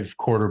 5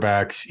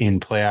 quarterbacks in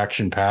play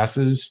action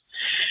passes,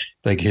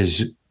 like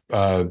his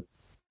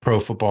Pro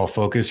Football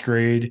Focus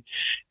grade.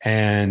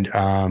 And,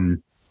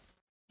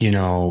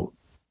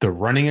 The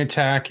running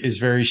attack is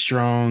very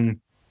strong.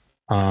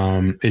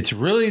 It's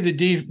really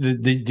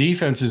the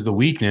defense is the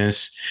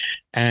weakness,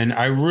 and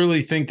I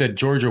really think that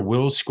Georgia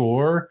will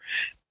score.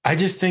 I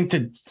just think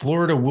that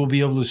Florida will be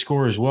able to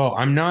score as well.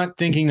 I'm not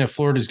thinking that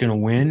Florida is going to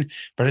win,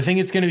 but I think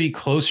it's going to be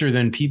closer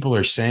than people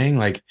are saying.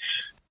 Like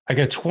a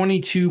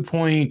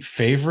 22-point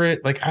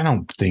favorite. Like, I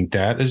don't think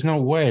that. There's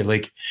no way.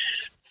 Like,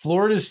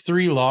 Florida's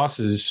 3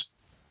 losses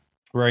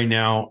right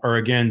now are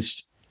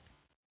against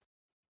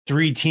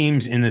 3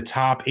 teams in the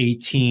top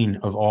 18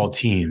 of all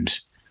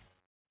teams.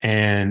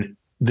 And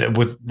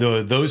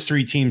those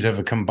 3 teams have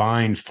a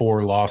combined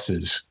 4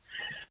 losses.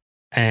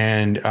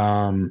 And,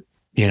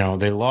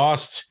 they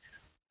lost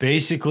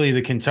basically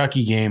the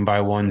Kentucky game by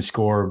 1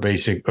 score,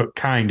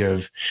 kind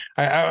of.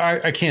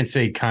 I can't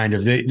say kind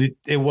of.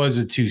 It was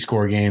a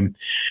 2-score game.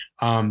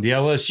 The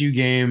LSU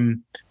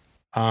game,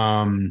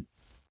 could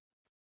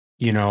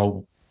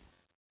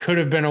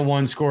have been a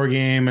 1-score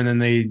game, and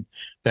then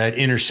that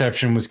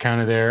interception was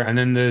kind of there. And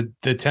then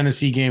the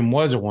Tennessee game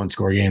was a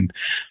 1-score game.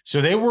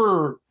 So they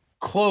were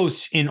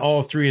close in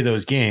all 3 of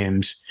those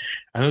games,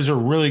 and those are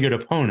really good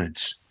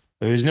opponents.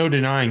 There's no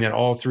denying that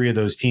all 3 of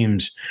those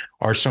teams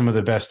are some of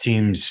the best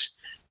teams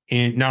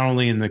in not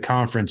only in the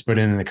conference but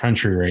in the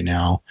country right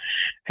now.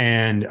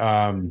 And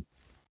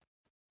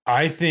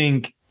I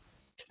think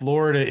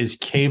Florida is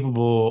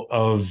capable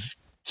of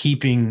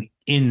keeping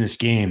in this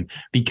game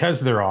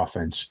because of their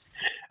offense.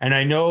 And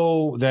I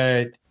know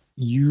that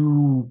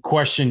you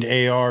questioned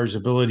AR's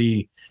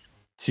ability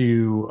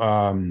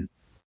to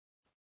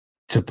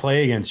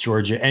play against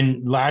Georgia,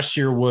 and last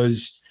year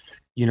was,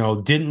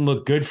 didn't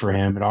look good for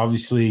him. It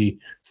obviously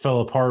fell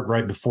apart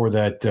right before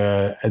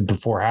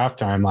before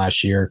halftime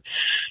last year.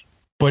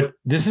 But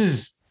this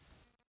is,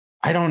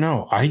 I don't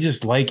know. I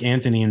just like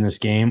Anthony in this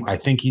game. I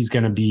think he's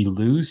going to be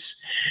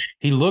loose.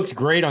 He looked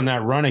great on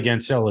that run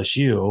against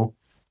LSU.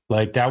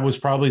 Like, that was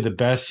probably the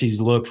best he's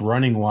looked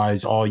running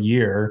wise all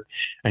year,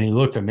 and he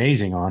looked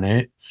amazing on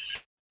it.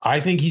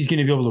 I think he's going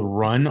to be able to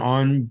run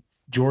on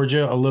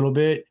Georgia a little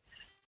bit.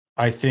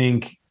 I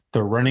think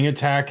the running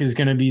attack is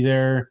going to be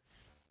there.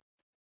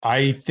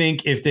 I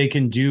think if they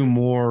can do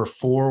more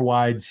 4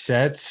 wide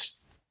sets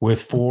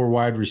with 4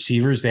 wide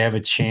receivers, they have a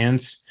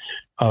chance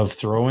of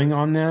throwing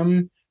on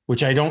them,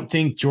 which I don't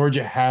think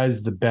Georgia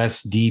has the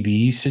best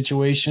DB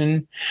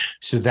situation.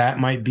 So that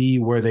might be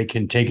where they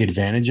can take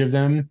advantage of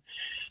them.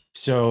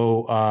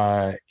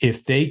 So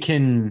if they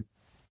can,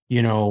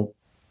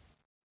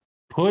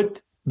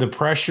 put the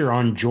pressure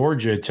on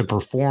Georgia to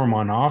perform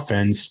on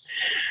offense,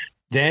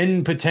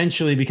 then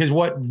potentially, because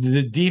what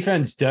the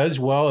defense does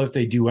well, if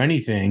they do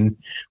anything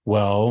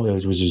well,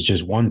 which is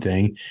just one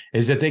thing,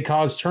 is that they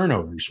cause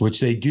turnovers, which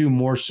they do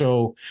more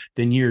so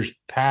than years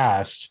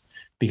past,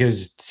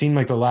 because it seemed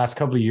like the last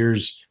couple of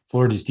years,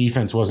 Florida's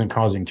defense wasn't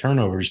causing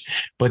turnovers.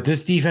 But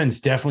this defense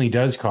definitely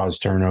does cause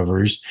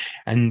turnovers,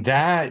 and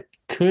that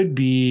could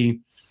be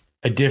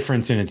a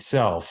difference in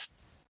itself.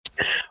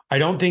 I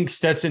don't think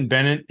Stetson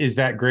Bennett is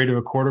that great of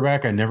a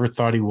quarterback. I never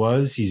thought he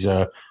was. He's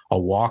a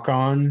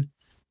walk-on.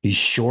 He's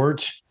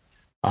short.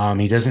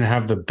 He doesn't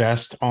have the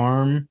best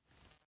arm.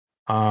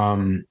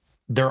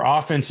 Their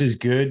offense is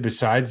good.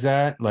 Besides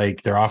that,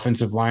 like, their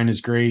offensive line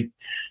is great.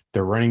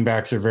 Their running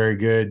backs are very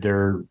good.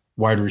 Their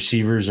wide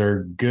receivers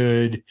are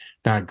good,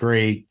 not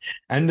great.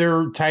 And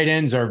their tight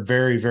ends are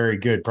very, very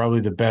good.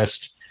 Probably the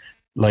best,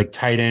 like,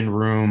 tight end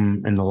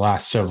room in the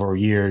last several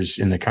years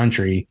in the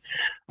country.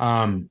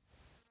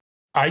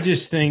 I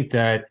just think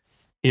that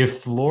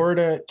if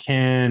Florida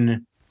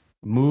can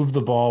move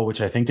the ball,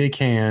 which I think they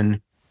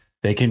can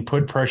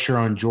put pressure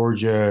on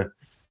Georgia,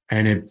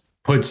 and it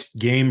puts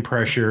game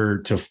pressure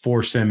to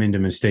force them into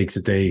mistakes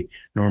that they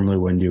normally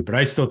wouldn't do. But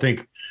I still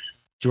think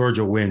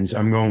Georgia wins.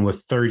 I'm going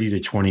with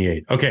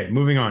 30-28. Okay,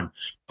 moving on.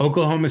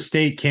 Oklahoma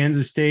State,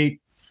 Kansas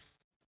State.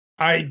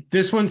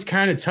 This one's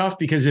kind of tough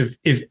because if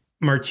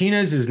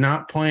Martinez is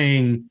not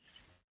playing,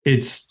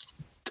 it's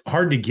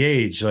hard to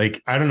gauge.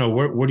 Like, I don't know.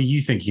 What are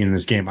you thinking in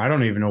this game? I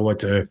don't even know what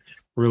to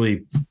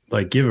really,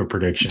 like, give a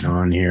prediction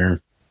on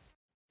here.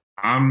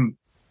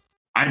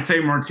 I'd say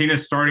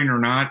Martinez starting or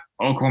not,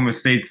 Oklahoma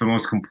State's the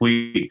most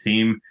complete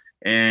team.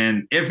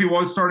 And if he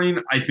was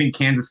starting, I think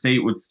Kansas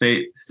State would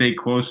stay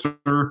closer.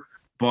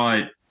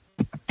 But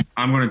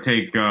I'm going to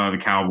take the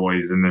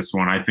Cowboys in this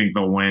one. I think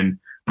they'll win.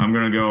 I'm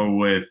going to go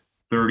with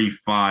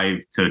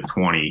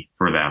 35-20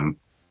 for them.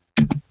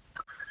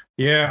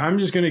 Yeah, I'm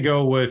just going to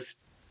go with,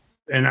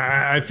 and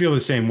I feel the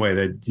same way,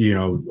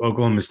 that,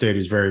 Oklahoma State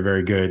is very,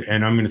 very good.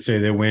 And I'm going to say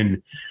they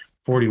win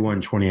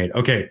 41-28.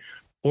 Okay.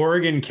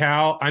 Oregon,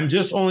 Cal. I'm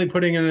just only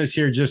putting in this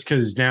here just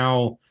because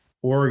now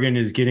Oregon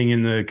is getting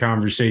in the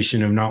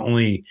conversation of not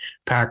only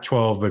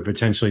Pac-12, but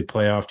potentially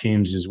playoff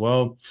teams as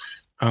well.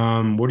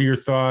 What are your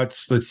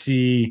thoughts? Let's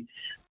see.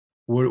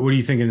 What do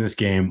you think in this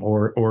game,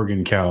 or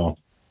Oregon, Cal?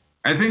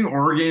 I think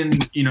Oregon,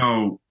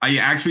 I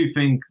actually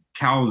think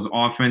Cal's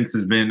offense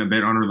has been a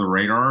bit under the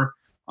radar,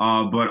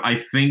 but I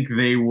think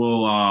they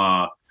will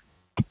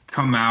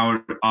come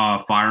out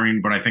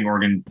firing, but I think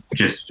Oregon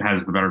just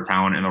has the better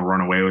talent and they'll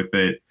run away with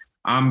it.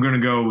 I'm going to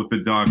go with the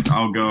Ducks.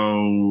 I'll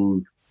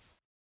go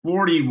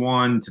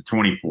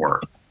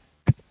 41-24.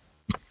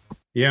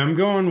 Yeah, I'm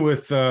going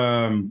with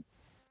Oregon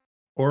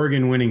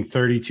winning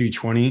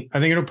 32-20. I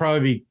think it'll probably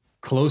be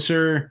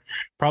closer,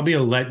 probably a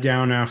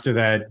letdown after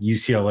that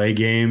UCLA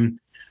game,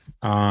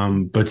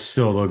 but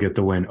still they'll get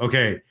the win.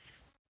 Okay,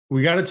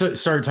 we got to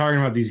start talking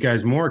about these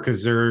guys more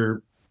because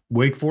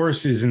Wake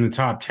Forest is in the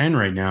top 10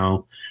 right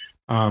now.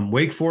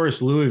 Wake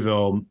Forest,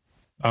 Louisville.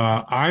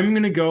 I'm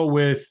going to go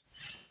with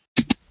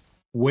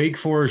Wake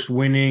Forest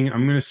winning.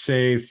 I'm going to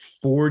say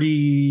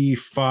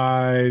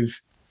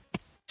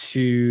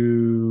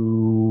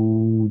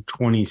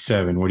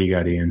 45-27. What do you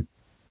got, Ian?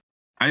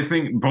 I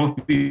think both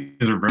of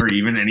these are very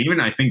even, and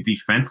even I think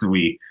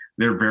defensively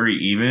they're very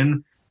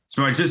even.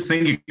 So I just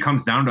think it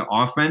comes down to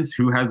offense.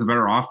 Who has a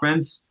better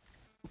offense?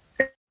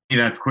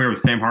 That's clear with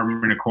Sam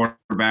Hartman, a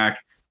quarterback,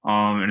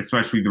 and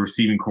especially the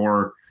receiving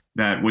core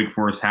that Wake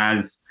Forest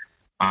has.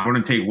 I'm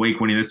going to take Wake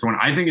winning this one.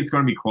 I think it's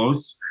going to be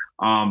close,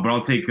 but I'll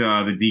take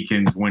the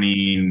Deacons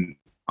winning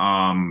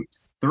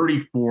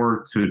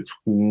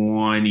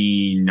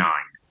 34-29.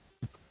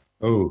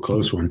 Oh,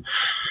 close one.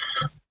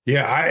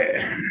 Yeah,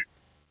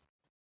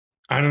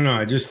 I don't know.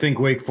 I just think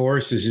Wake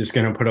Forest is just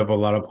going to put up a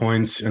lot of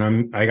points,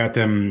 and I got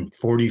them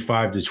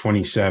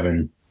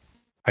 45-27.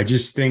 I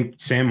just think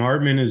Sam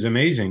Hartman is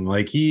amazing.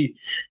 Like he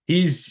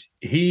is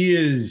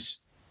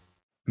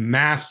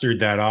mastered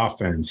that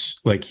offense.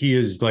 Like he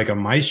is like a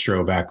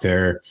maestro back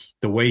there.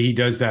 The way he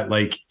does that,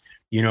 like,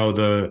 you know,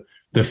 the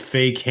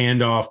fake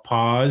handoff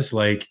pause,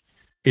 like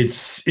it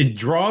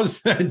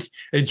draws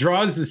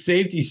the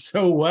safety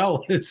so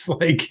well.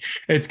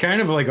 It's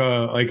kind of like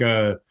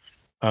a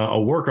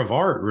work of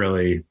art,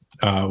 really,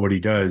 what he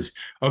does.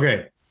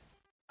 Okay.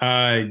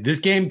 This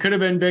game could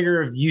have been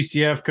bigger if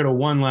UCF could have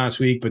won last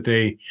week, but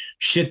they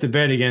shit the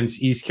bed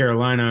against East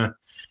Carolina.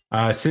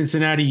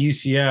 Cincinnati,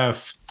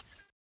 UCF.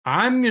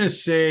 I'm going to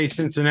say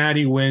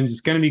Cincinnati wins.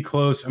 It's going to be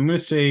close. I'm going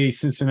to say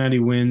Cincinnati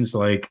wins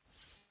like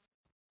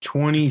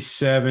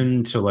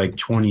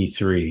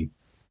 27-23.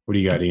 What do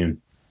you got,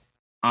 Ian?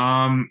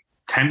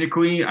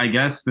 Technically, I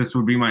guess this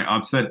would be my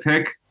upset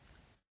pick.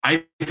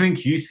 I think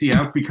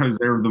UCF because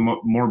they're the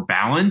more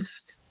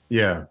balanced.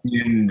 Yeah.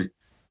 And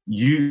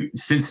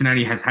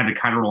Cincinnati has had to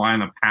kind of rely on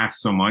the pass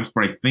so much,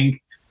 but I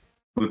think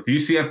with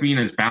UCF being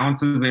as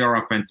balanced as they are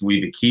offensively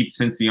to keep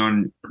Cincy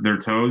on their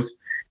toes,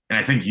 and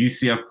I think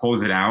UCF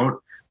pulls it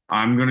out.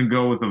 I'm going to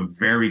go with a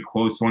very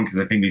close one because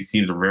I think these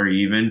teams are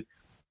very even.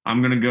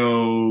 I'm going to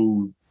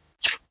go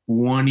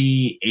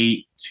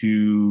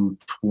 28-24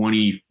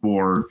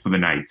 for the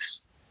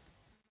Knights.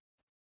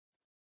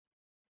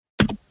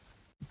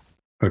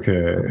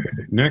 Okay.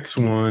 Next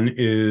one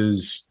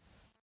is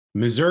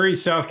Missouri,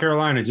 South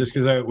Carolina, just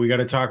because we got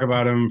to talk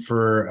about them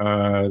for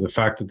the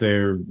fact that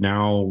they're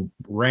now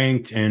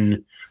ranked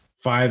in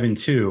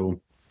 5-2.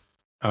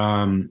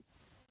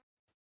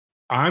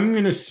 I'm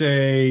going to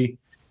say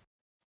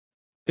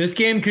this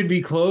game could be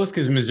close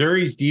because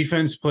Missouri's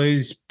defense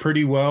plays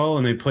pretty well,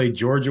 and they played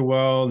Georgia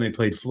well, and they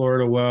played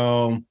Florida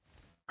well.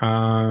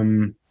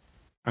 I'm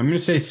going to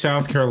say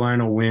South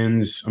Carolina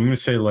wins. I'm going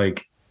to say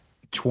like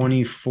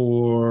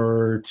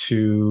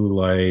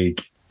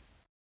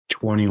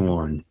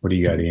 24-21. What do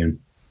you got,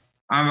 Ian?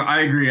 I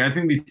agree. I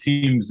think these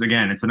teams,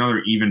 again, it's another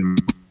even.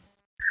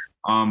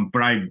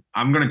 But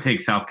I'm going to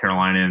take South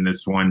Carolina in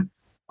this one.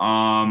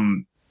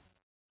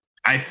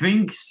 I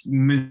think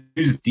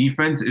Mizzou's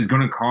defense is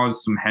going to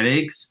cause some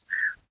headaches,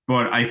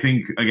 but I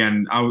think,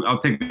 again, I'll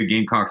take the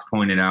Gamecocks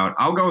pointed out.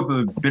 I'll go with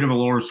a bit of a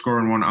lower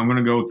scoring one. I'm going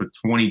to go with a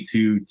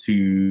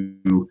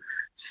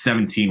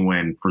 22-17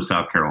 win for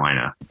South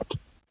Carolina.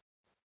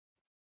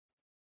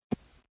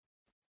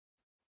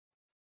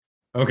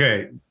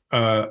 Okay.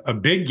 A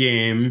big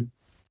game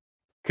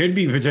could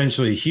be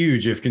potentially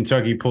huge if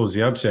Kentucky pulls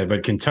the upset,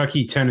 but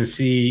Kentucky,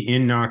 Tennessee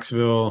in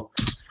Knoxville.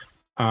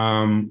 What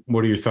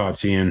are your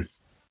thoughts, Ian?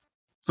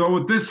 So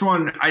with this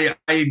one,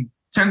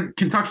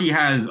 Kentucky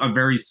has a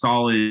very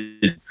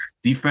solid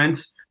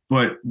defense,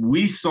 but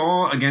we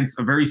saw against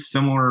a very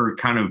similar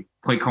kind of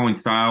play calling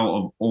style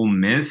of Ole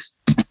Miss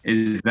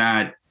is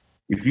that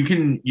if you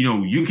can,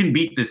 you can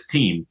beat this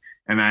team,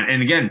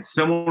 and again,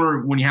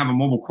 similar when you have a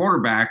mobile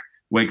quarterback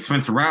like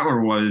Spencer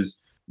Rattler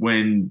was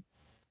when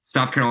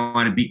South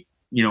Carolina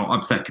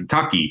upset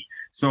Kentucky.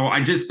 So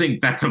I just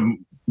think that's a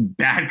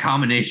bad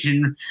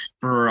combination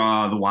for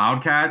the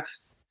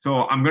Wildcats.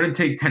 So I'm going to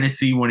take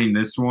Tennessee winning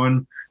this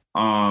one.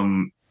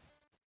 I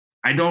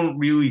don't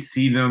really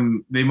see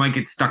them. They might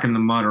get stuck in the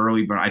mud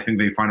early, but I think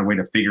they find a way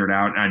to figure it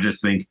out. And I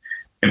just think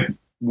if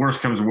worse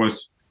comes to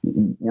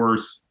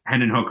worse,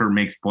 Hendon Hooker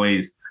makes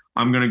plays.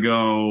 I'm going to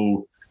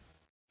go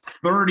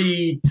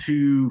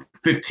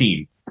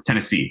 30-15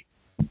 Tennessee.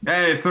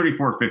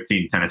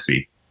 34-15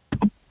 Tennessee.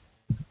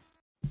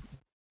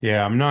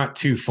 Yeah, I'm not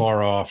too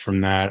far off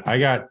from that. I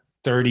got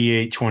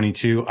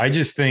 38-22. I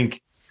just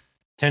think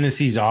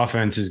Tennessee's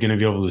offense is going to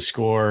be able to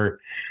score.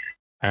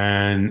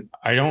 And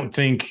I don't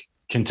think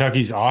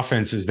Kentucky's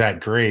offense is that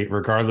great,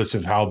 regardless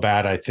of how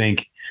bad I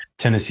think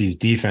Tennessee's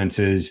defense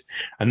is.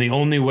 And the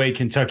only way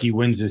Kentucky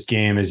wins this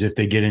game is if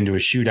they get into a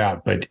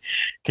shootout. But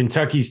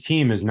Kentucky's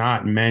team is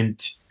not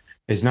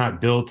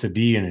built to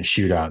be in a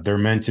shootout. They're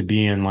meant to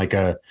be in like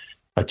a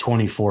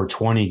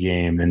 24-20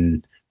 game.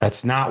 And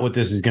that's not what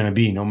this is going to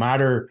be. No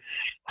matter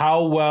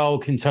how well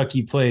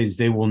Kentucky plays,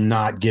 they will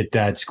not get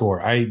that score.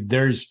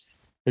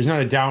 There's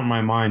not a doubt in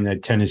my mind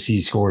that Tennessee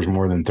scores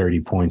more than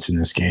 30 points in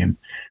this game,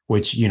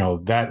 which,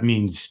 that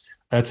means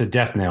that's a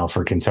death knell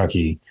for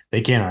Kentucky.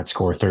 They cannot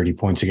score 30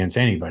 points against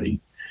anybody.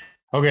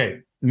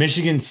 Okay,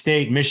 Michigan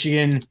State.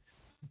 Michigan,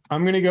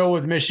 I'm going to go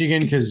with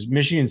Michigan because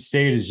Michigan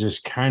State is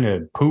just kind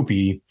of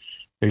poopy.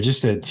 They're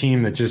just a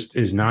team that just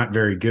is not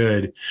very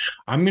good.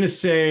 I'm going to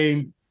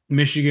say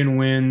Michigan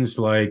wins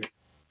like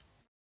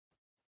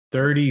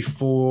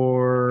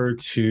 34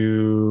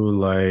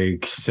 to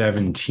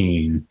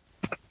 17.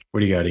 What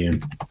do you got,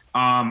 Ian?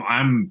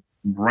 I'm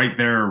right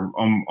there,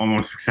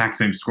 almost exact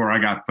same score. I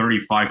got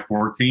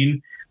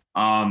 35-14.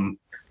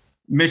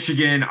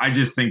 Michigan, I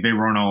just think they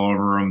run all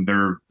over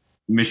them.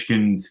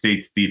 Michigan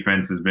State's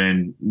defense has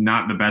been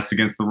not the best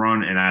against the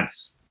run, and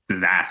that's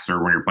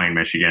disaster when you're playing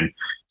Michigan.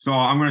 So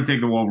I'm going to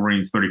take the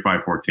Wolverines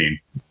 35-14.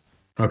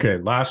 Okay,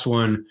 last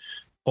one.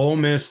 Ole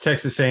Miss,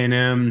 Texas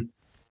A&M.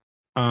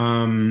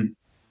 I'm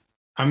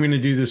going to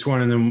do this one,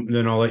 and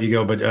then I'll let you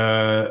go. But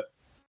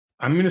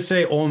I'm going to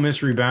say Ole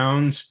Miss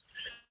rebounds.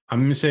 I'm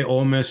going to say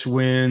Ole Miss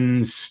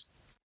wins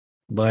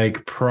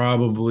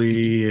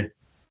probably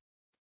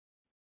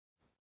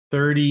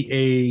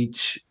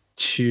 38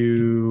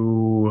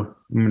 to,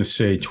 I'm going to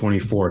say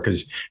 24,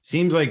 because it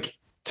seems like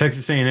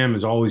Texas A&M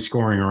is always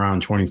scoring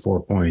around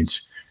 24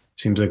 points.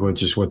 Seems like what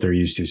they're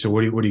used to. So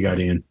what do you got,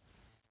 Ian?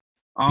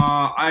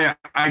 I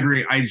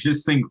agree. I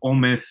just think Ole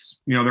Miss,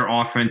 their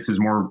offense is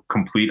more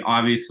complete,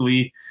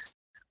 obviously.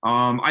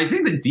 I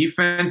think the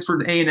defense for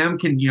the A&M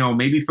can,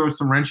 maybe throw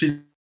some wrenches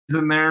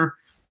in there,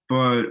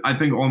 but I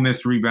think Ole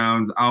Miss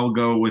rebounds. I'll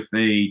go with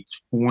a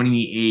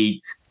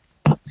 28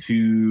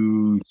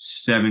 to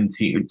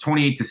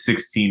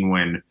 16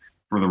 win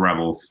for the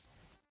Rebels.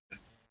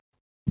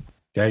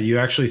 Yeah, you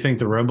actually think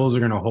the Rebels are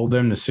going to hold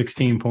them to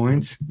 16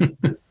 points?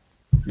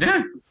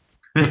 Yeah.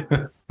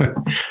 All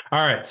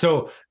right.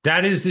 So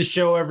that is the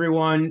show,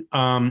 everyone.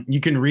 You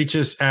can reach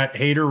us at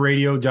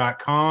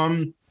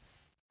haterradio.com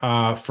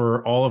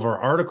for all of our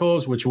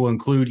articles, which will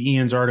include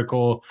Ian's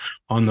article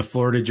on the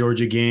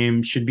Florida-Georgia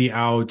game. Should be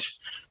out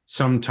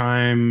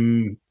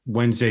sometime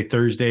Wednesday,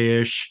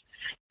 Thursday-ish.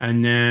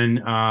 And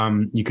then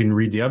you can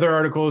read the other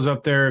articles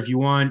up there if you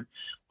want.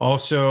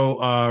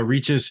 Also,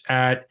 reach us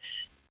at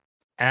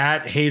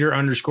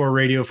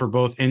hater_radio for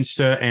both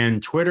Insta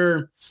and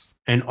Twitter.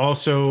 And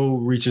also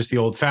reach us the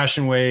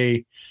old-fashioned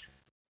way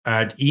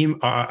at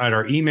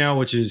our email,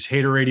 which is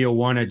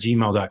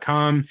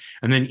haterradio1@gmail.com.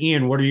 And then,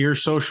 Ian, what are your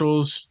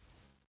socials?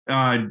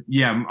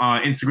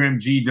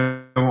 Instagram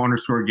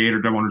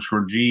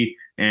G_Gator_G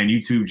and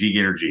YouTube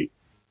GGatorG.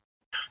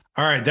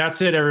 All right,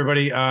 that's it,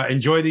 everybody.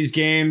 Enjoy these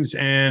games,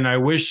 and I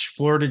wish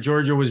Florida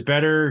Georgia was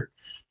better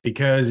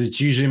because it's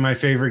usually my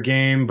favorite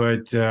game,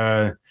 but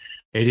it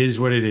is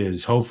what it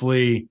is.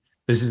 Hopefully,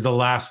 this is the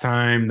last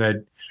time that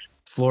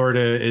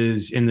Florida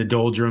is in the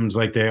doldrums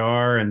like they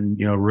are, and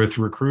with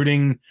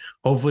recruiting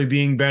hopefully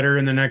being better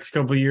in the next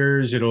couple of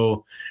years,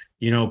 it'll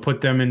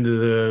put them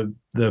into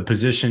the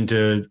position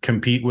to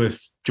compete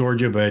with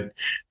Georgia. But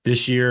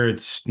this year,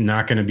 it's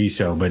not going to be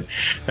so. But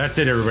that's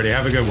it, everybody.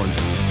 Have a good one.